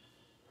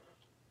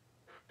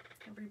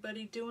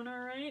 Everybody doing all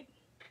right?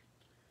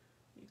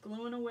 You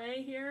gluing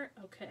away here?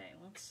 Okay,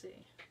 let's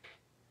see.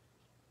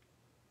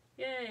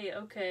 Yay,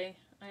 okay,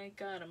 I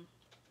got them.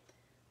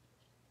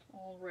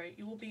 All right,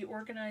 you will be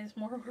organized,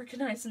 more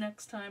organized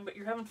next time, but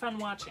you're having fun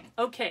watching.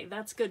 Okay,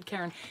 that's good,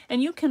 Karen.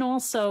 And you can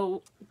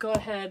also go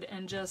ahead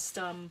and just,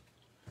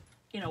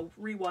 you know,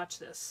 rewatch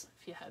this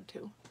if you had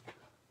to.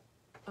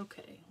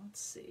 Okay, let's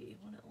see,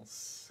 what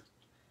else?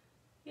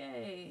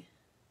 Yay.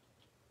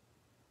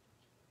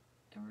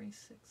 Every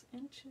 6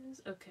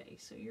 inches. Okay,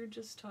 so you're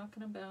just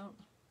talking about...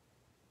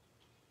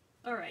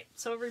 All right,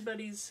 so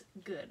everybody's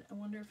good. I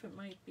wonder if it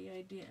might be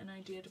an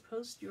idea to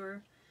post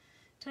your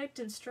typed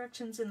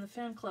instructions in the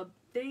fan club.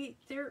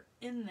 They're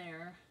in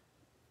there,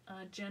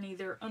 Jenny.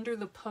 They're under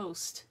the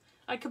post.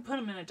 I could put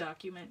them in a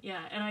document,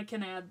 yeah, and I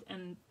can add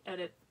and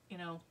edit, you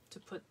know, to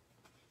put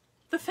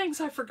the things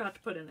I forgot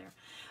to put in there.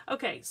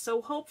 Okay,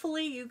 so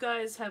hopefully you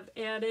guys have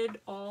added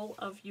all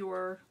of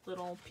your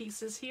little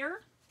pieces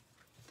here.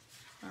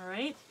 All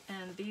right,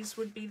 and these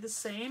would be the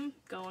same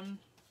going,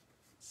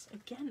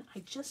 again,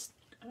 I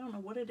don't know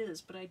what it is,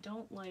 but I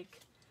don't like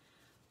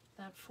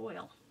that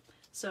foil.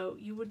 So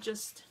you would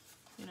just,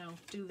 you know,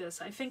 do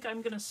this. I think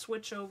I'm going to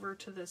switch over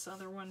to this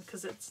other one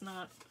because it's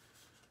not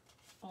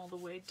all the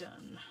way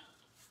done.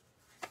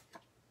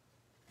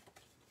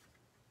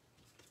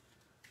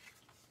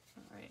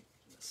 All right,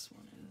 this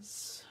one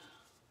is...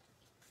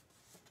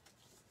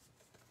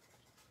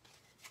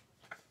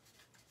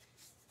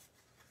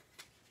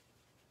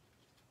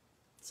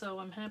 So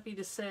I'm happy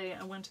to say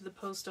I went to the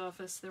post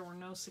office. There were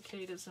no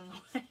cicadas in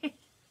the way.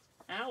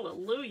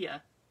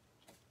 Hallelujah.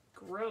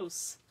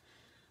 Gross.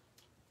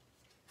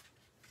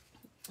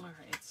 All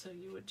right, so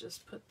you would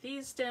just put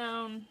these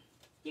down.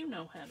 You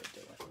know how to do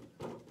it.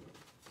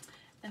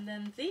 And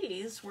then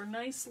these were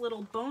nice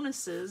little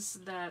bonuses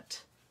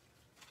that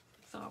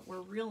I thought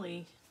were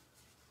really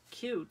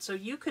cute. So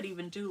you could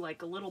even do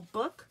like a little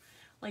book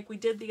like we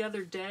did the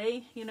other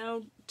day, you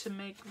know, to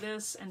make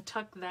this and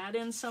tuck that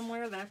in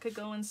somewhere. That could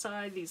go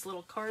inside. These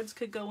little cards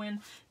could go in,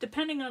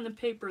 depending on the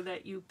paper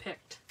that you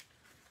picked.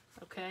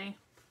 Okay?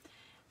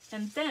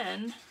 And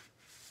then,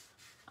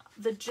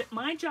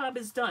 my job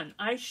is done.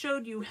 I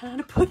showed you how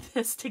to put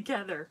this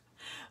together.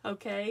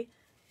 Okay?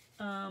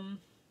 All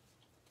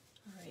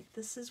right,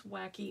 this is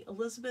wacky.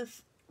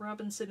 Elizabeth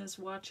Robinson is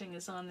watching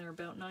is on there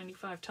about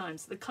 95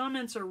 times. The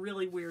comments are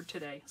really weird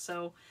today,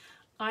 so...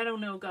 I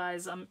don't know,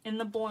 guys. I'm in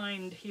the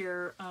blind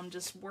here. I'm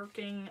just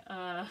working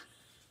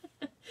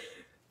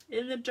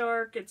in the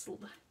dark.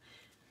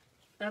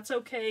 That's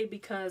okay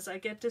because I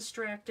get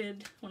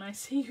distracted when I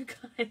see you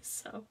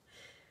guys. So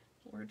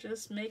we're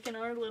just making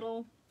our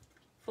little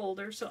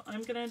folder. So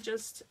I'm going to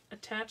just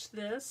attach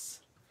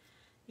this.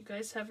 You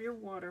guys have your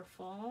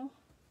waterfall.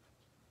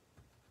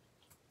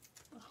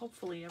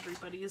 Hopefully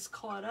everybody is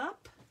caught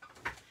up.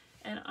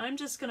 And I'm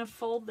just going to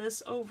fold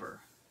this over.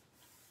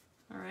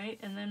 All right,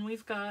 and then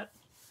we've got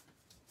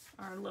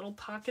our little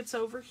pockets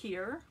over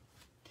here.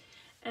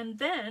 And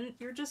then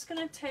you're just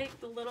going to take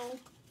the little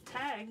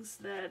tags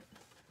that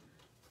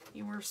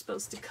you were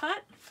supposed to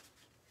cut.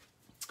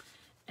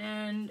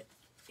 And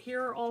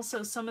here are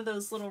also some of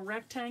those little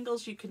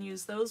rectangles. You can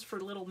use those for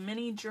little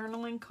mini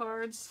journaling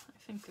cards. I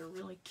think they're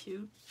really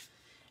cute.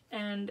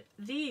 And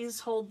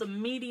these hold the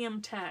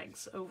medium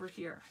tags over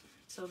here.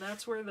 So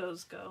that's where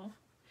those go.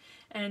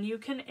 And you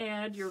can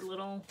add your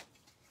little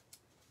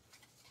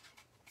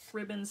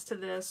ribbons to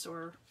this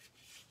or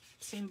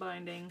seam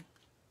binding,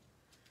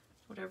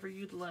 whatever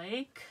you'd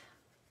like.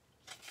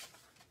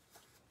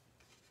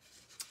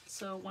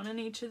 So one in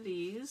each of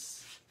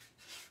these.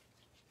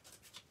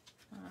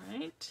 All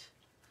right.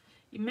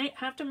 You may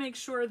have to make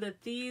sure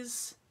that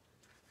these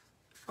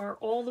are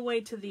all the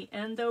way to the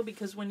end though,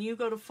 because when you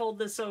go to fold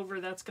this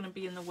over, that's going to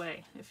be in the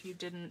way if you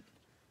didn't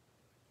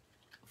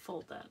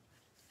fold that.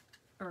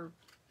 Or,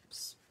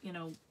 you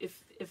know,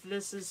 if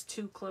this is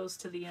too close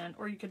to the end,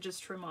 or you could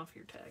just trim off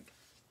your tag.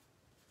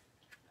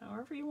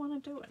 However you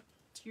want to do it.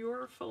 It's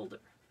your folder.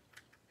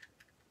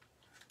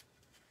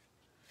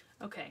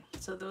 Okay,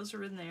 so those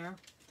are in there.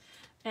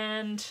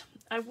 And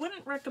I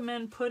wouldn't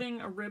recommend putting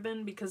a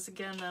ribbon because,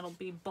 again, that'll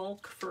be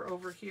bulk for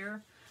over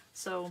here.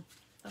 So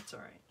that's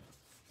all right.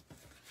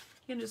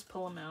 You can just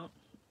pull them out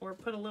or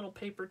put a little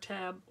paper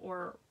tab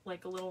or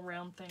like a little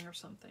round thing or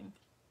something.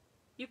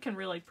 You can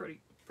really pretty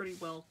pretty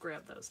well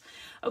grab those.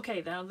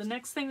 Okay, now the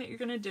next thing that you're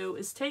going to do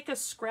is take a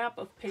scrap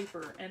of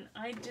paper, and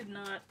I did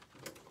not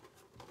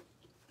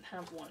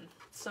have one.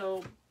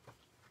 So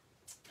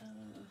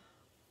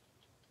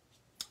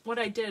what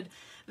I did,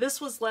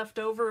 this was left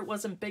over, it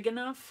wasn't big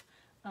enough.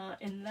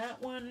 In that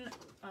one,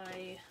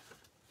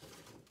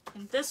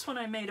 in this one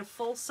I made a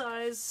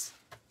full-size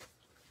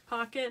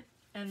pocket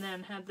and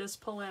then had this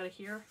pull out of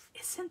here.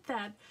 Isn't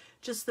that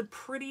just the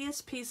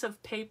prettiest piece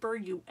of paper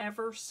you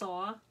ever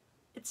saw?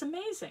 It's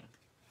amazing.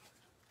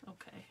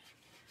 Okay.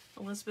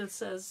 Elizabeth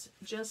says,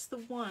 just the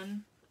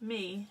one,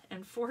 me,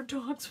 and 4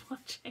 dogs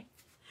watching.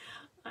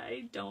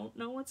 I don't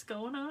know what's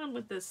going on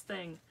with this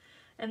thing.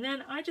 And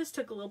then I just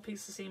took a little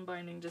piece of seam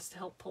binding just to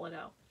help pull it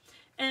out.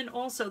 And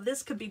also,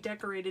 this could be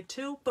decorated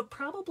too, but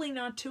probably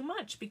not too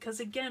much, because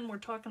again, we're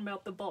talking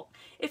about the bulk.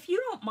 If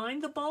you don't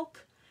mind the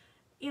bulk,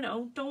 you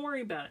know, don't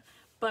worry about it.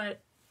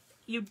 But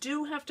you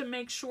do have to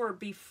make sure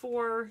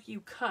before you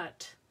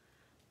cut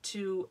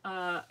to,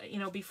 you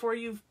know, before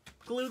you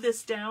glue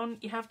this down,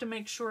 you have to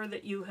make sure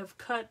that you have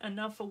cut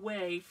enough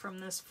away from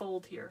this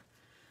fold here.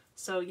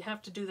 So you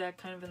have to do that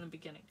kind of in the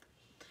beginning.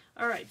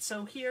 All right,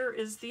 so here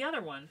is the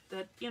other one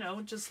that, you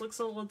know, just looks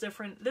a little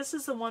different. This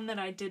is the one that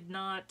I did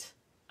not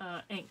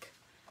ink,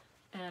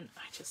 and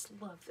I just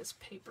love this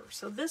paper.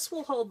 So this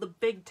will hold the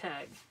big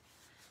tag.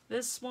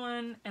 This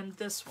one and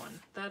this one,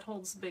 that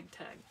holds the big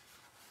tag.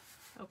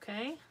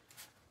 Okay,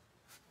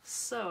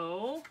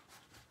 so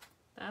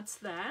that's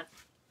that.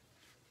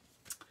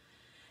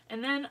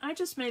 And then I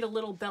just made a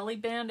little belly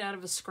band out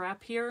of a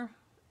scrap here,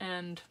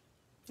 and,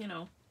 you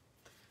know,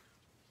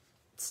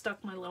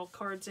 stuck my little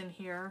cards in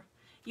here.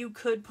 You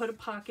could put a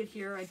pocket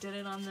here. I did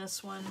it on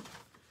this one.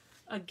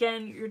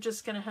 Again, you're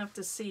just going to have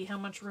to see how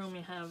much room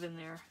you have in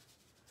there.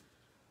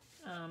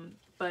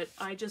 But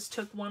I just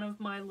took one of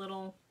my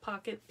little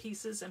pocket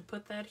pieces and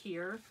put that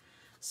here.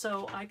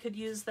 So I could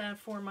use that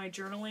for my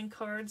journaling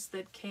cards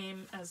that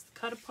came as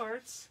cut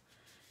aparts.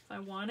 If I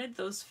wanted,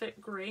 those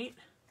fit great.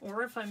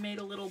 Or if I made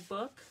a little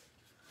book.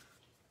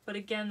 But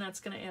again, that's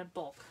going to add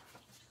bulk.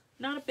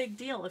 Not a big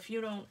deal if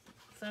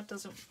that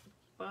doesn't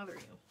bother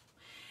you.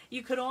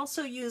 You could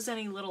also use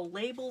any little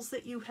labels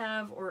that you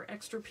have or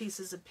extra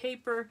pieces of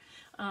paper.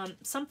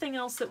 Something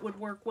else that would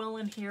work well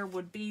in here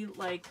would be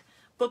like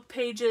book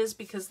pages,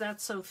 because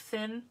that's so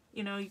thin.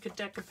 You know, you could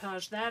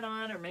decoupage that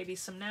on, or maybe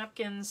some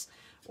napkins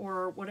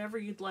or whatever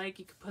you'd like.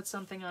 You could put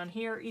something on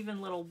here,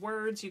 even little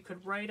words you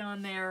could write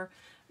on there,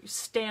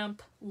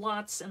 stamp,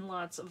 lots and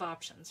lots of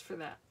options for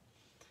that.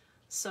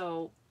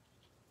 So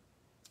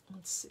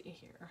let's see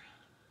here.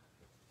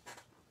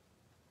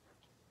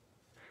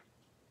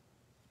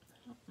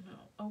 No.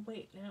 Oh,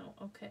 wait, no.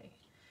 Okay.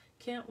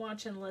 Can't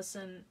watch and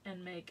listen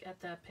and make at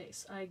that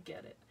pace. I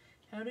get it.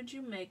 How did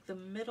you make the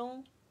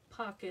middle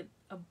pocket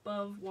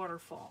above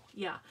Waterfall?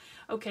 Yeah.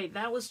 Okay,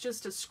 that was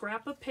just a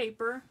scrap of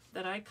paper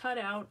that I cut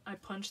out. I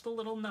punched the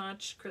little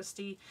notch,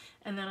 Christy,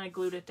 and then I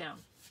glued it down.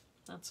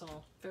 That's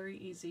all. Very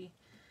easy.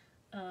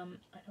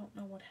 I don't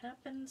know what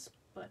happens,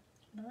 but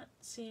not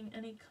seeing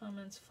any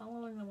comments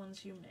following the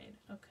ones you made.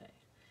 Okay.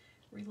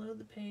 Reload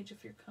the page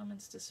if your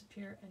comments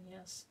disappear, and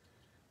yes.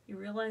 You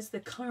realize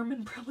that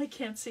Carmen probably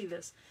can't see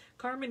this.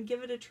 Carmen,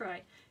 give it a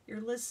try. Your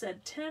list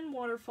said 10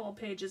 waterfall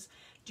pages.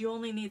 Do you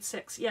only need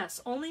 6?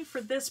 Yes, only for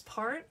this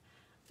part,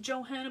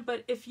 Johanna,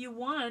 but if you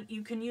want,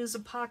 you can use a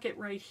pocket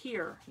right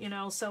here, you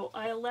know. So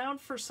I allowed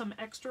for some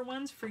extra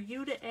ones for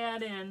you to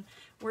add in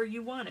where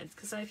you wanted,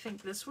 because I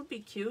think this would be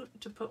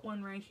cute to put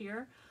one right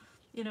here,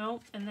 you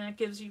know, and that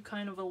gives you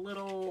kind of a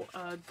little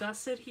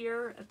gusset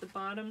here at the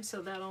bottom,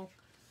 so that'll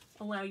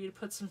allow you to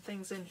put some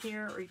things in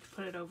here, or you can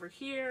put it over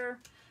here.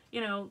 You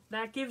know,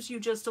 that gives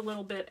you just a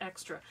little bit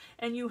extra.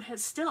 And you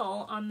have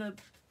still, on the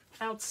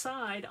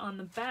outside, on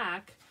the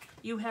back,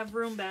 you have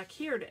room back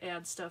here to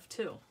add stuff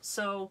too.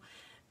 So,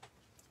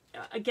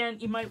 again,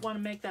 you might want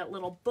to make that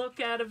little book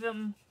out of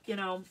them. You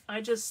know,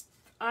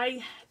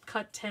 I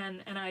cut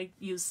 10 and I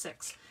used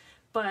 6.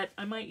 But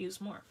I might use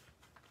more.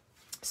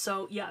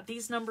 So, yeah,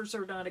 these numbers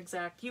are not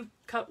exact. You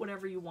cut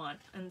whatever you want.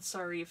 And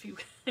sorry if you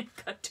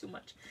cut too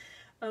much.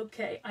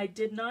 Okay, I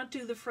did not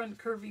do the front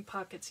curvy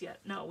pockets yet.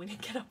 No, we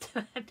didn't get up to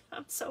that.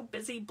 I'm so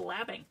busy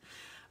blabbing.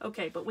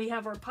 Okay, but we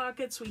have our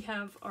pockets. We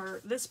have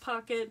this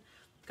pocket,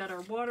 got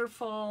our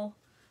waterfall.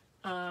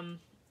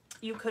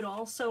 You could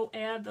also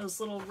add those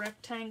little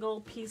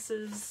rectangle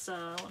pieces.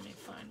 Let me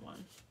find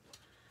one.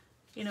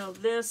 You know,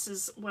 this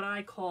is what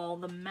I call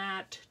the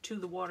mat to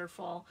the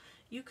waterfall.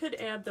 You could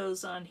add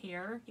those on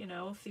here, you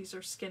know, if these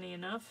are skinny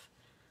enough.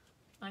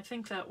 I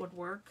think that would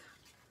work.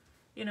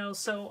 You know,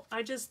 so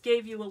I just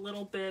gave you a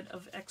little bit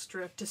of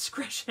extra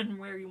discretion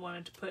where you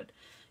wanted to put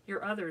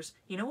your others.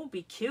 You know, it would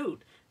be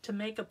cute to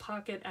make a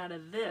pocket out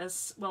of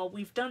this. Well,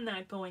 we've done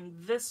that going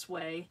this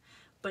way,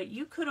 but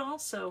you could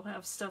also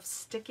have stuff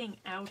sticking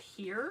out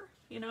here,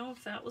 you know,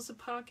 if that was a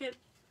pocket.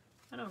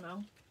 I don't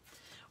know.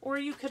 Or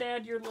you could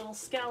add your little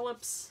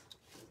scallops.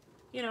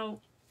 You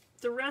know,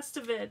 the rest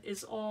of it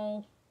is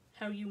all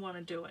how you want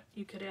to do it.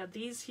 You could add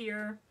these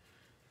here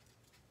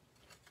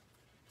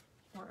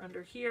or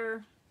under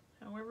here.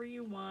 However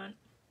you want.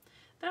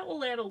 That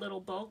will add a little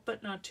bulk,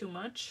 but not too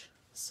much.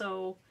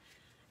 So,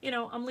 you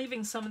know, I'm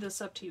leaving some of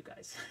this up to you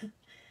guys.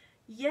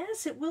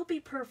 Yes, it will be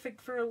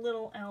perfect for a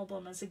little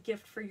album as a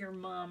gift for your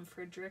mom,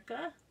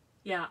 Frederica.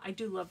 Yeah, I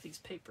do love these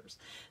papers.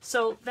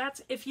 So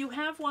that's, if you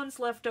have ones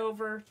left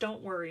over,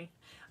 don't worry.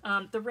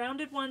 The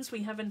rounded ones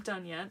we haven't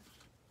done yet,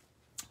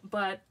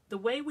 but the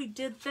way we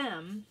did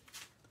them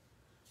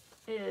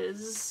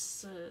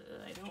is,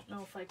 I don't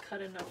know if I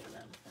cut enough of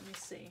them. Let me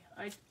see.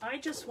 I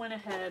just went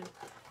ahead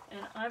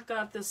and I've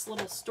got this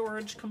little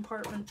storage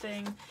compartment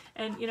thing.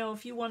 And, you know,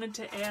 if you wanted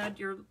to add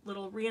your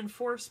little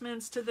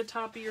reinforcements to the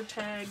top of your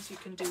tags, you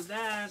can do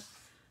that.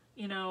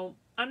 You know,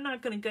 I'm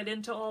not going to get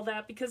into all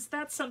that because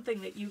that's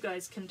something that you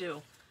guys can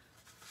do.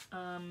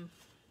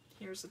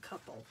 Here's a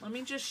couple. Let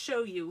me just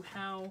show you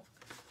how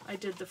I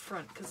did the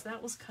front because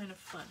that was kind of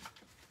fun.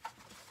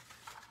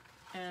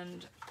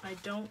 And I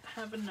don't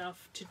have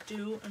enough to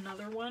do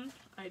another one.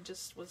 I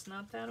just was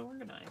not that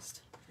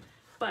organized.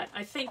 But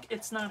I think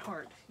it's not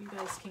hard. You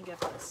guys can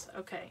get this.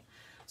 Okay.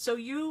 So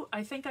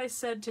I think I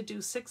said to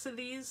do 6 of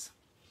these.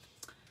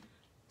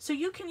 So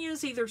you can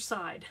use either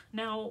side.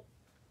 Now,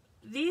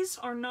 these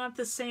are not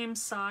the same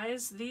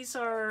size. These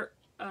are,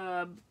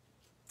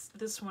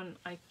 this one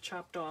I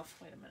chopped off.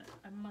 Wait a minute.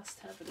 I must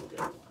have a good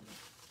one.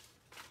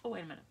 Oh,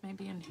 wait a minute.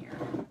 Maybe in here.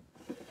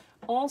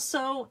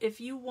 Also,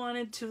 if you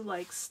wanted to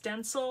like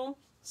stencil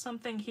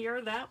something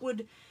here, that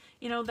would,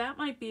 you know, that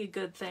might be a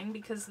good thing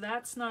because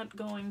that's not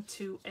going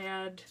to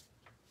add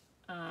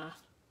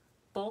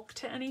bulk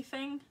to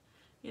anything.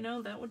 You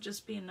know, that would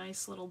just be a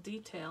nice little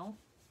detail.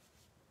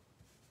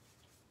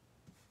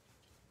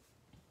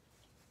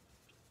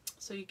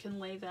 So you can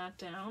lay that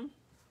down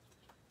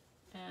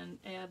and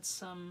add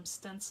some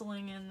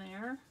stenciling in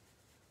there.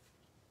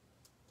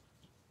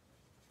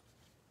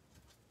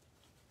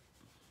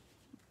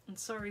 And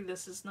sorry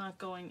this is not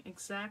going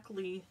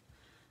exactly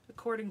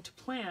according to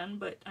plan,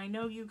 but I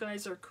know you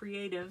guys are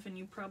creative and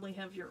you probably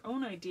have your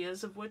own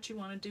ideas of what you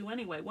want to do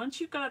anyway.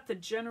 Once you got the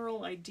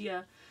general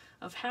idea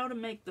of how to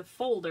make the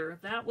folder,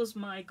 that was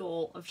my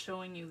goal of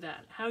showing you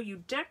that. How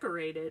you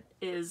decorate it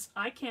is,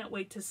 I can't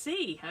wait to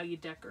see how you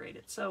decorate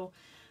it. So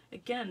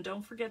again,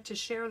 don't forget to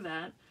share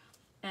that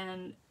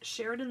and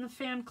share it in the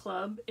fan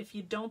club. If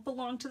you don't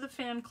belong to the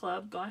fan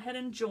club, go ahead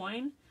and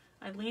join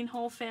Eileen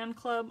Hull Fan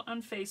Club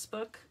on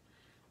Facebook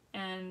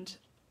and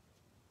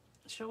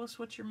show us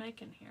what you're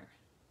making here.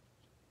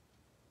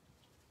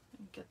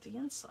 And get the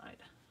inside.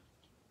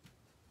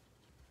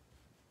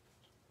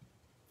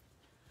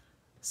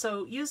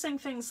 So using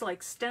things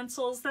like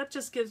stencils, that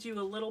just gives you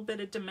a little bit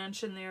of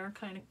dimension there,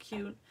 kind of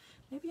cute.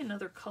 Maybe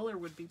another color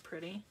would be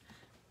pretty.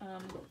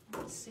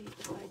 Let's see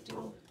if I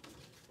do.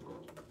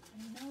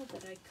 I know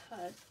that I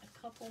cut a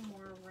couple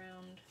more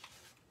round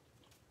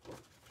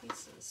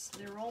pieces.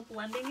 They're all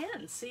blending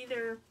in. See,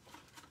 they're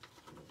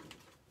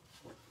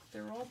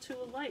all too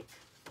alike.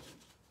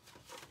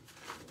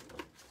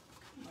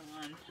 Come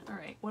on. All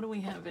right, what do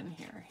we have in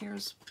here?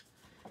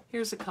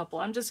 Here's a couple.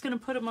 I'm just going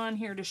to put them on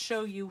here to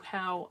show you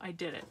how I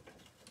did it.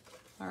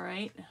 All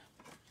right.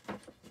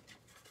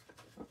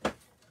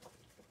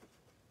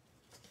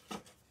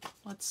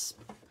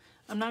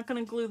 I'm not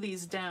going to glue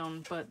these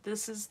down, but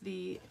this is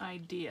the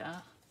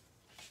idea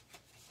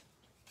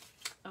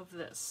of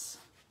this.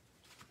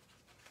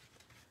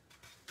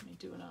 Let me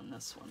do it on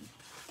this one.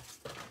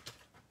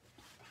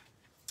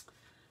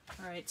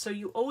 All right, so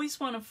you always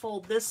want to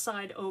fold this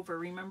side over.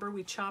 Remember,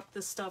 we chopped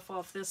this stuff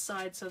off this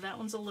side, so that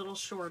one's a little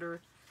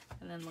shorter,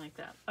 and then like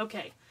that.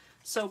 Okay,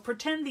 so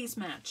pretend these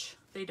match.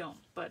 They don't,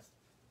 but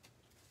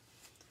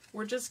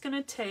we're just going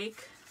to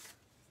take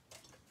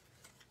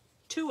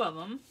 2 of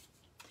them,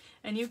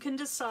 and you can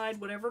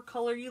decide whatever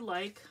color you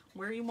like,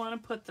 where you want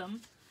to put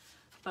them,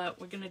 but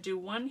we're going to do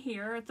one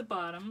here at the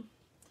bottom,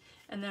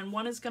 and then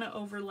one is going to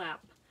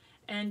overlap.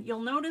 And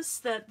you'll notice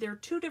that they're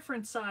 2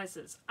 different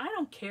sizes. I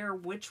don't care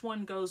which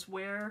one goes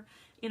where.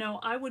 You know,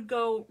 I would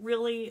go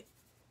really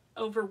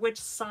over which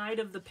side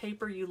of the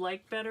paper you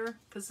like better,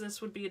 because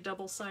this would be a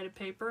double-sided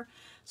paper.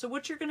 So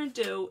what you're going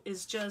to do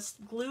is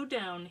just glue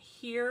down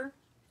here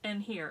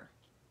and here,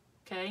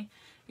 okay?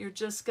 You're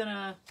just going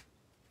to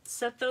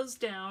set those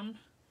down,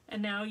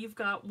 and now you've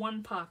got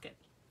one pocket,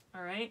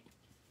 all right?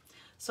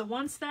 So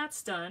once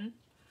that's done,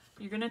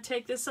 you're going to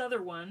take this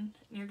other one,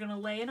 and you're going to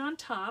lay it on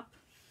top.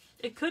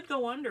 It could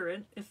go under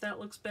it if that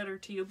looks better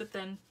to you, but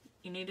then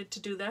you needed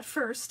to do that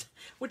first.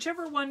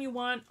 Whichever one you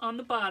want on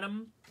the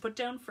bottom, put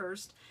down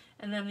first,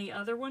 and then the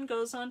other one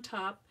goes on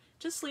top.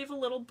 Just leave a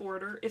little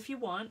border if you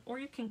want, or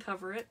you can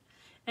cover it,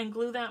 and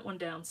glue that one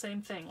down.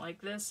 Same thing,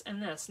 like this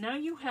and this. Now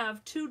you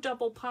have 2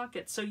 double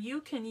pockets, so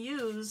you can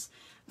use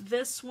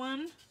this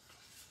one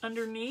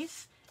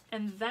underneath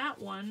and that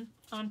one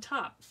on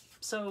top.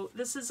 So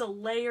this is a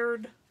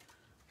layered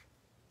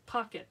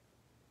pocket,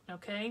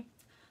 okay?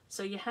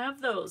 So you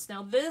have those.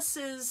 Now this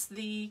is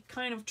the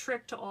kind of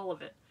trick to all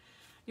of it.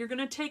 You're going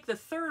to take the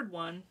 3rd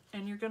one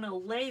and you're going to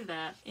lay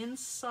that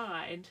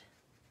inside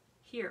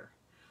here.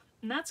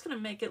 And that's going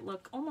to make it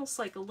look almost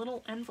like a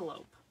little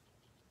envelope.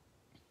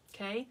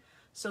 Okay,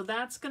 so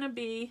that's going to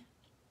be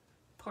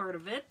part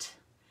of it.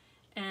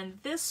 And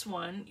this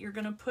one, you're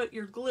going to put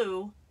your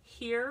glue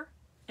here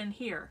and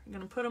here. You're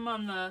going to put them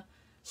on the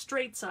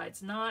straight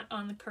sides, not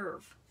on the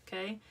curve,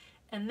 okay?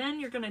 And then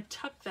you're going to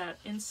tuck that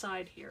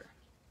inside here,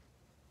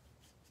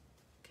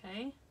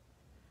 okay?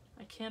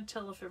 I can't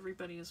tell if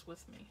everybody is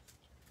with me.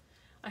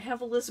 I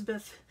have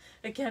Elizabeth,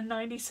 again,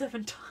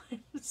 97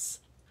 times.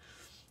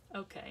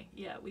 Okay,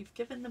 yeah, we've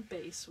given the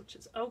base, which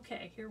is,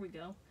 okay, here we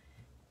go.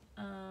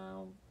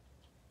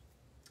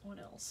 What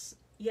else?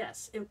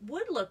 Yes, it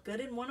would look good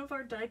in one of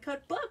our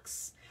die-cut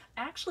books.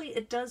 Actually,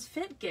 it does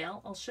fit,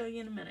 Gail. I'll show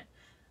you in a minute.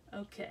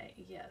 Okay,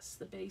 yes,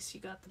 the base,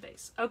 you got the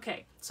base.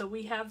 Okay, so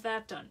we have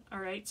that done. All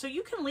right, so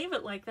you can leave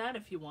it like that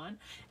if you want,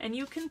 and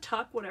you can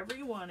tuck whatever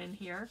you want in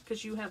here,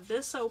 because you have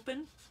this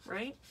open,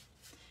 right?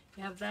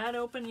 You have that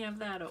open, you have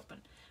that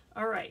open.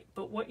 All right,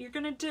 but what you're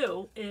going to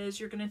do is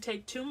you're going to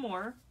take two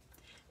more,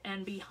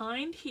 and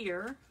behind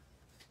here,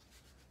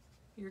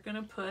 you're going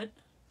to put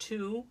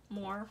two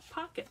more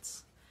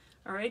pockets.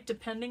 All right,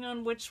 depending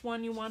on which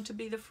one you want to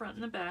be the front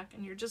and the back,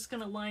 and you're just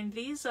going to line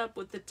these up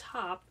with the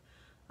top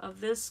of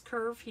this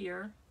curve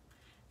here,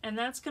 and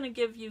that's going to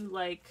give you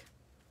like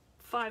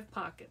 5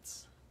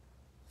 pockets,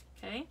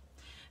 okay?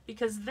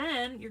 Because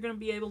then you're going to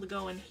be able to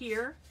go in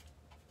here,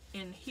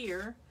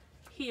 here,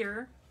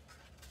 here,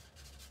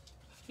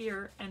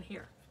 and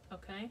here,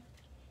 okay?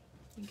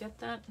 You get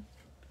that?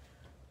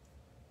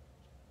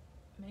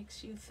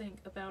 Makes you think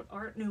about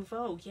Art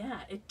Nouveau.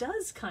 Yeah, it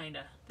does, kind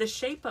of. The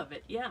shape of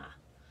it, yeah.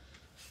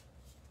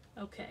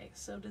 Okay,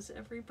 so does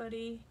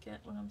everybody get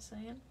what I'm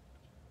saying?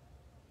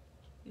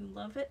 You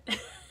love it?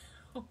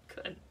 Oh,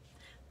 good.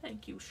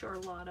 Thank you,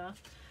 Charlotta.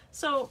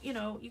 So, you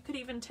know, you could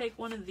even take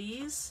one of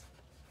these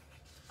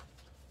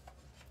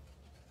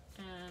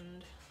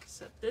and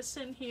set this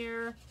in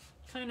here.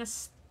 Kind of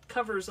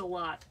covers a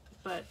lot,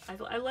 but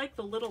I like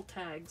the little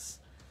tags.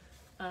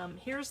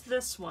 Here's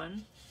this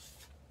one.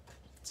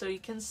 So you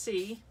can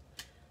see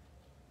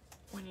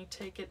when you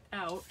take it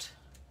out,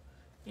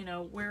 you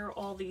know, where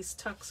all these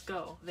tucks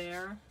go.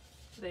 There,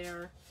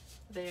 there,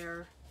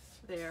 there,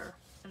 there,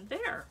 and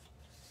there.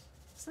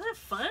 Isn't that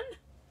fun?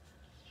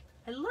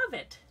 I love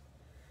it.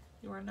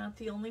 You are not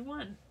the only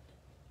one.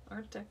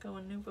 Art Deco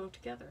and Nouveau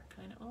together.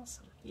 Kind of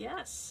awesome.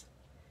 Yes.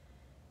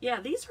 Yeah,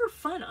 these are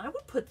fun. I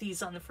would put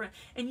these on the front.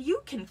 And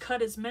you can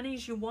cut as many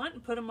as you want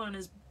and put them on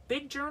as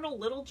big journal,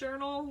 little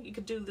journal. You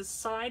could do the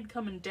side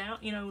coming down,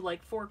 you know,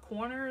 like 4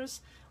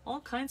 corners. All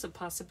kinds of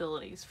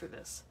possibilities for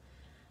this.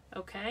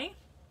 Okay?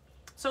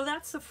 So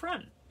that's the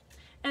front.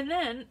 And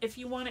then if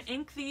you want to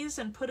ink these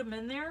and put them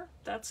in there,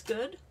 that's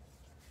good.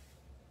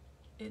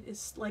 It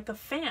is like a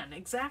fan,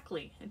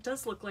 exactly. It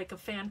does look like a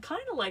fan,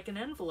 kind of like an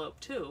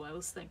envelope too, I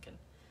was thinking.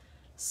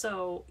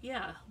 So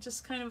yeah,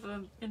 just kind of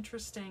an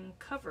interesting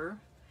cover.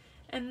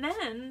 And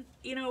then,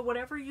 you know,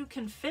 whatever you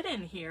can fit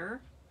in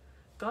here,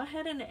 go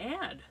ahead and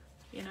add,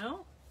 you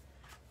know?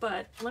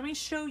 But let me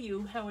show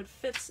you how it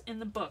fits in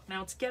the book.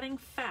 Now it's getting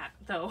fat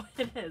though,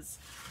 it is,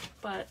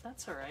 but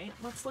that's all right.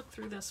 Let's look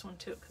through this one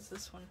too, because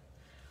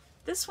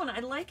this one, I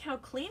like how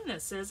clean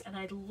this is, and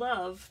I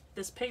love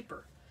this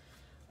paper.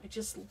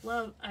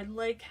 I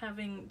like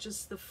having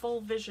just the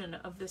full vision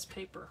of this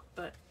paper.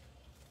 But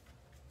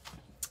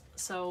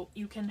so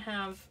you can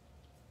have,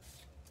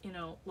 you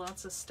know,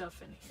 lots of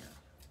stuff in here.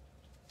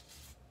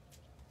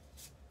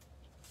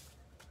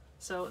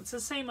 So it's the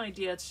same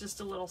idea, it's just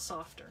a little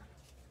softer.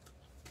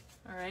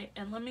 All right,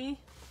 and let me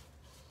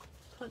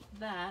put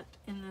that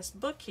in this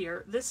book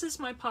here. This is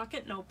my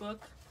pocket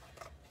notebook.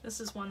 This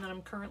is one that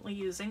I'm currently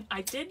using.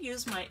 I did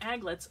use my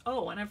aglets.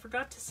 Oh, and I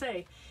forgot to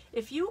say,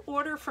 if you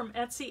order from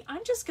Etsy,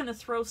 I'm just going to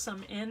throw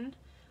some in.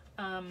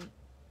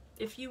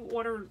 If you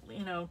order,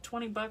 you know,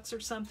 20 bucks or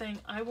something,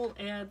 I will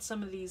add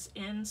some of these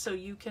in so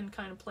you can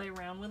kind of play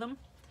around with them.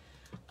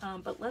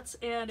 But let's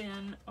add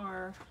in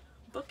our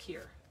book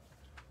here.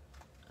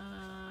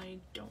 I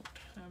don't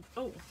have,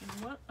 oh, you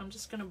know what? I'm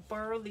just going to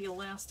borrow the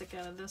elastic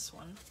out of this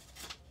one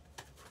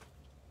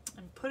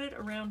and put it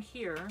around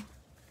here.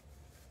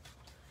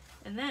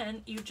 And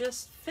then you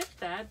just fit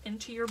that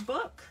into your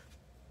book.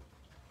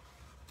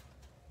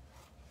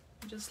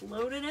 You just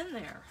load it in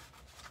there.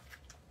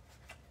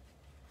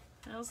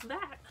 How's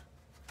that?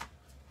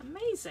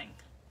 Amazing.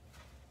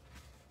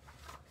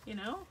 You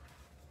know?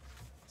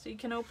 So you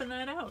can open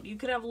that out. You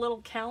could have a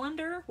little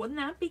calendar. Wouldn't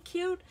that be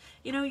cute?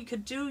 You know, you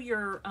could do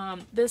your,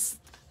 this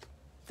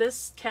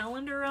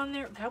calendar on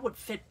there. That would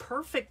fit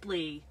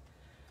perfectly.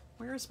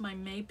 Where's my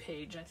May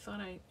page? I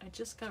thought I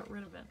just got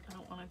rid of it. I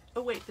don't want to,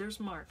 oh wait, there's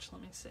March.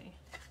 Let me see.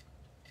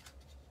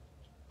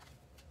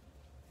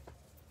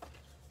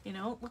 You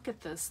know, look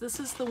at this. This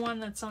is the one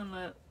that's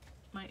on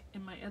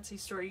in my Etsy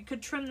store. You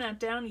could trim that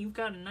down. You've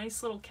got a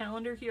nice little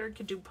calendar here. You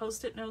could do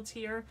Post-it notes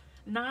here.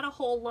 Not a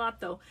whole lot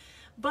though.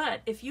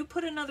 But if you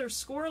put another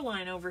score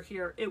line over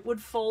here, it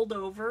would fold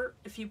over.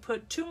 If you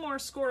put 2 more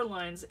score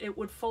lines, it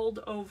would fold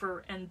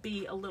over and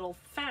be a little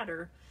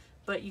fatter.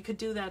 But you could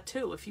do that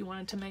too if you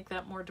wanted to make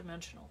that more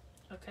dimensional.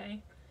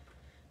 Okay?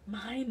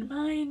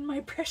 Mine,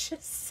 my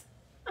precious.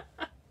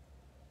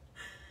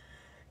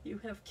 You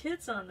have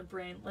kids on the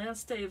brain.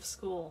 Last day of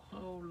school.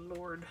 Oh,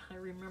 Lord. I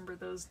remember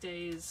those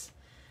days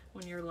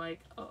when you're like,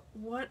 oh,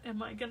 what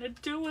am I going to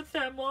do with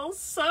them all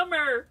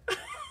summer?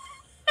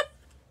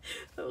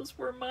 Those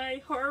were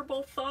my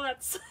horrible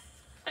thoughts.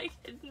 I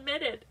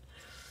admit it.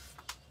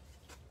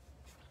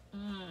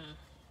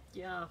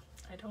 Yeah,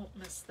 I don't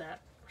miss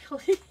that,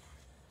 really.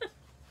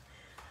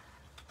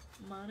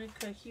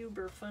 Monica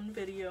Huber, fun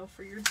video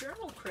for your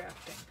journal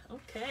crafting.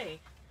 Okay.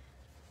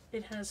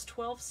 It has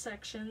 12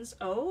 sections.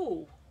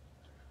 Oh,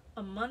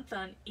 a month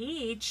on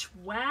each.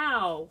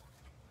 Wow.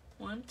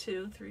 1,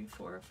 2, 3,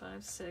 4,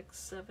 5, 6,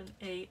 7,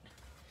 8,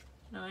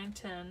 9,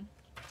 10,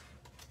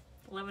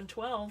 11,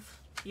 12.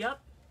 Yep,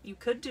 you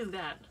could do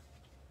that.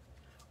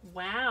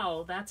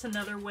 Wow, that's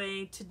another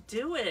way to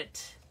do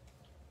it.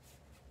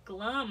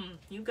 Glum,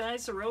 you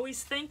guys are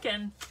always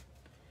thinking.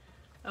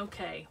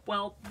 Okay,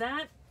 well,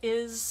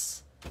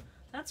 that's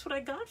what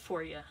I got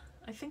for you.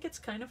 I think it's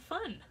kind of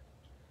fun.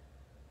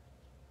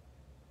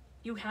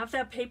 You have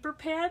that paper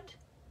pad?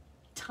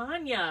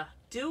 Tanya,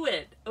 do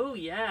it. Oh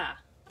yeah,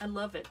 I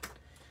love it.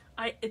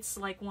 It's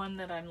like one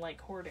that I'm like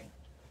hoarding.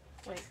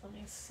 Wait, let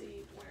me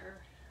see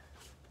where.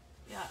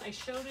 Yeah, I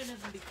showed it in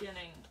the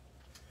beginning.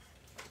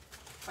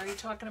 Are you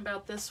talking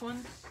about this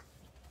one?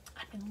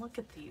 I mean, look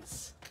at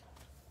these.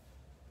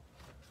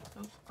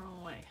 Oh,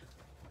 wrong way.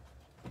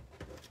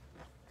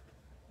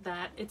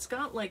 It's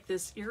got like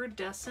this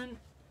iridescent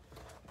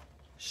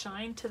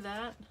shine to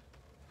that.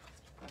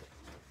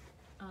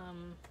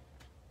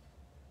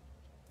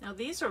 Now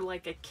these are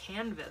like a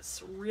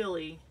canvas,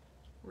 really,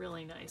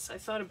 really nice. I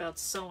thought about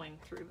sewing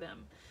through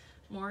them.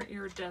 More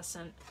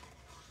iridescent.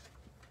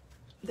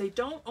 They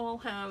don't all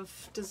have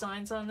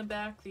designs on the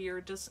back, the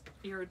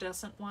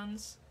iridescent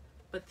ones,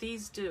 but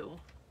these do.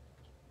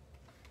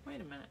 Wait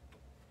a minute.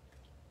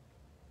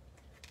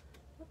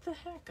 What the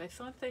heck? I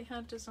thought they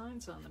had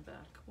designs on the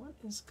back. What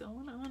is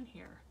going on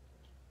here?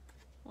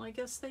 Well, I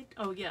guess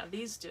oh yeah,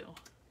 these do.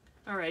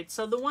 All right,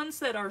 so the ones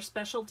that are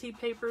specialty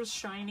papers,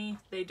 shiny,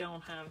 they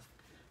don't have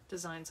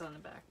designs on the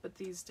back, but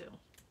these do,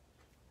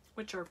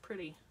 which are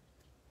pretty.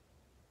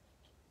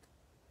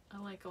 I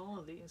like all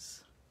of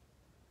these.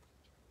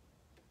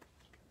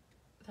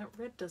 That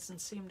red doesn't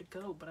seem to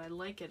go, but I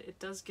like it. It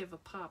does give a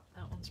pop.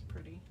 That one's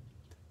pretty.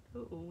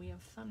 Ooh, we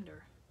have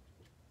thunder.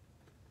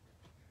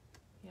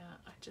 Yeah,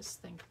 I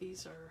just think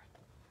these are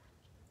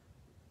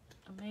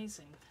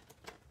amazing.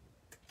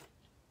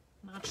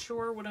 Not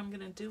sure what I'm going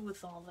to do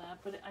with all that,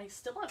 but I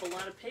still have a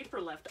lot of paper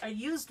left. I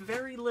used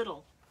very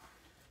little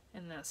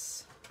in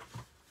this.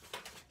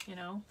 You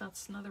know,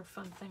 that's another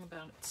fun thing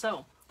about it.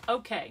 So,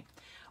 okay.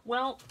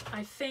 Well,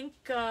 I think,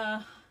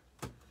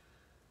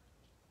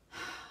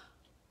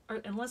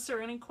 unless there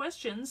are any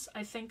questions,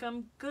 I think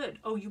I'm good.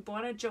 Oh, you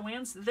bought at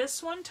Joann's?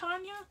 This one,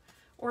 Tanya?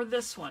 Or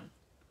this one?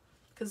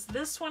 Because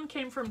this one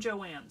came from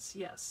Joann's.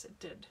 Yes, it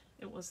did.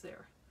 It was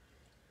there.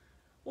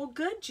 Well,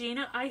 good,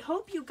 Gina. I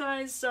hope you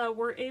guys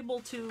were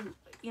able to,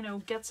 you know,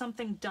 get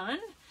something done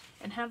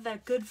and have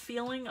that good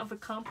feeling of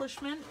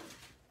accomplishment,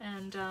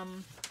 and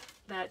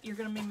that you're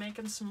going to be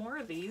making some more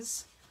of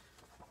these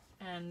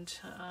and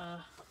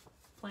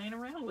playing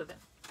around with it,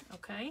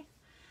 okay?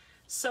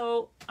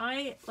 So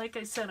like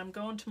I said, I'm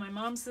going to my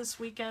mom's this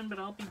weekend, but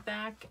I'll be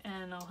back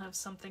and I'll have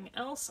something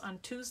else on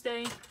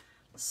Tuesday.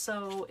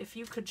 So if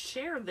you could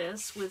share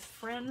this with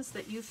friends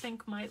that you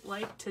think might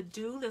like to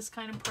do this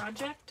kind of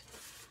project,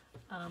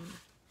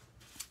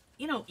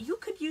 you know, you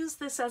could use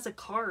this as a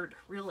card,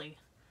 really.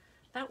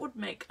 That would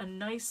make a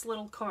nice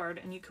little card,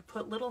 and you could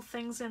put little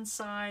things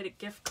inside, a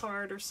gift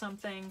card or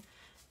something.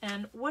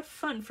 And what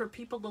fun for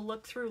people to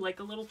look through,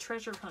 like a little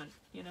treasure hunt,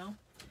 you know?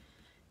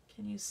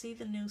 Can you see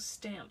the new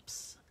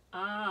stamps?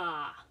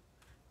 Ah,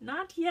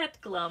 not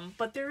yet, Glum,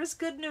 but there is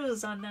good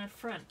news on that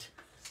front.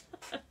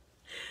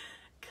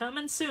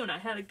 Coming soon. I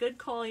had a good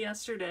call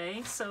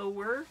yesterday, so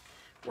we're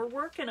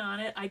working on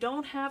it. I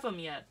don't have them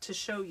yet to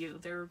show you.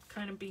 They're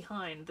kind of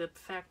behind the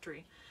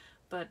factory,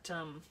 but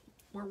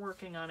we're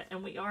working on it,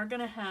 and we are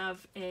going to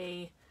have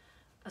a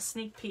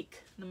sneak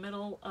peek in the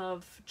middle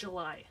of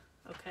July,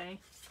 okay?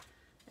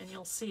 And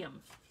you'll see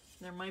them.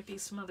 There might be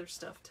some other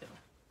stuff too.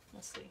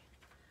 We'll see.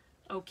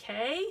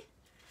 Okay,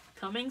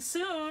 coming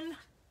soon.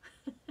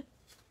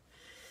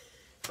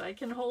 If I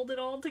can hold it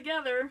all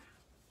together.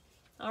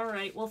 All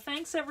right, well,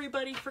 thanks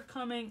everybody for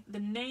coming. The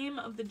name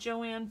of the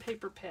Joann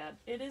paper pad,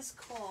 it is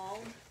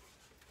called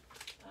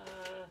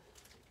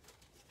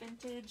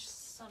Vintage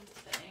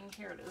something.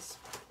 Here it is.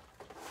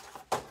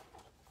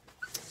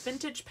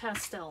 Vintage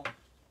Pastel.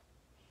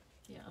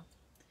 Yeah.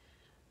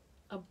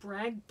 A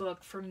brag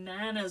book for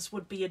nanas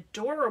would be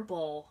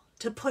adorable.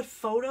 To put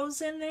photos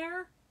in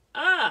there?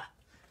 Ah,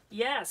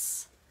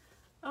 yes.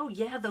 Oh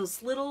yeah,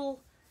 those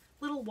little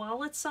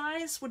wallet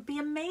size would be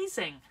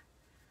amazing.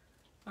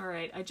 All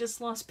right, I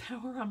just lost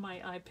power on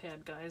my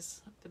iPad,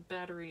 guys. The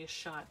battery is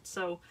shot.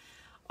 So,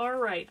 all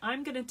right,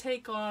 I'm going to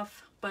take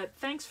off, but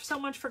thanks so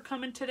much for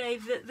coming today.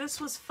 This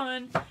was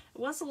fun. It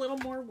was a little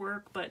more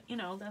work, but, you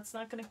know, that's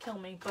not going to kill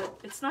me, but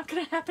it's not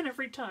going to happen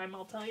every time,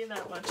 I'll tell you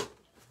that much.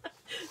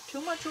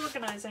 Too much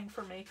organizing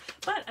for me.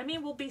 But, I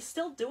mean, we'll be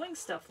still doing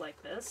stuff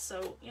like this,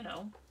 so, you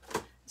know,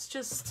 it's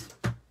just,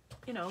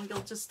 you know,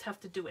 you'll just have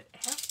to do it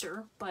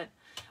after, but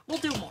we'll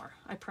do more,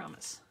 I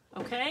promise.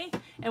 Okay?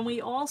 And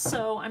we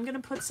also, I'm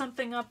going to put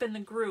something up in the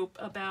group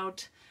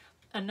about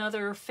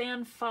another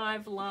Fan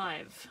 5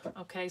 Live.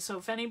 Okay? So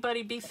if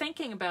anybody, be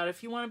thinking about it,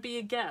 if you want to be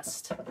a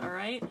guest, all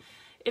right?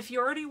 If you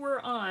already were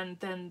on,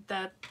 then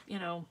that, you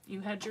know,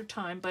 you had your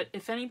time. But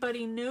if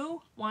anybody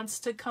new wants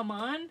to come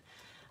on,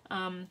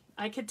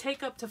 I could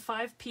take up to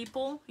 5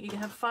 people. You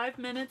have 5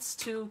 minutes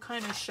to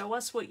kind of show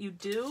us what you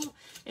do,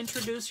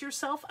 introduce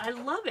yourself. I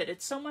love it.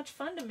 It's so much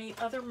fun to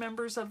meet other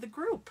members of the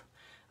group.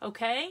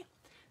 Okay?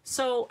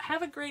 So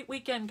have a great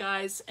weekend,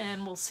 guys,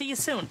 and we'll see you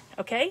soon.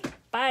 Okay?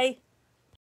 Bye.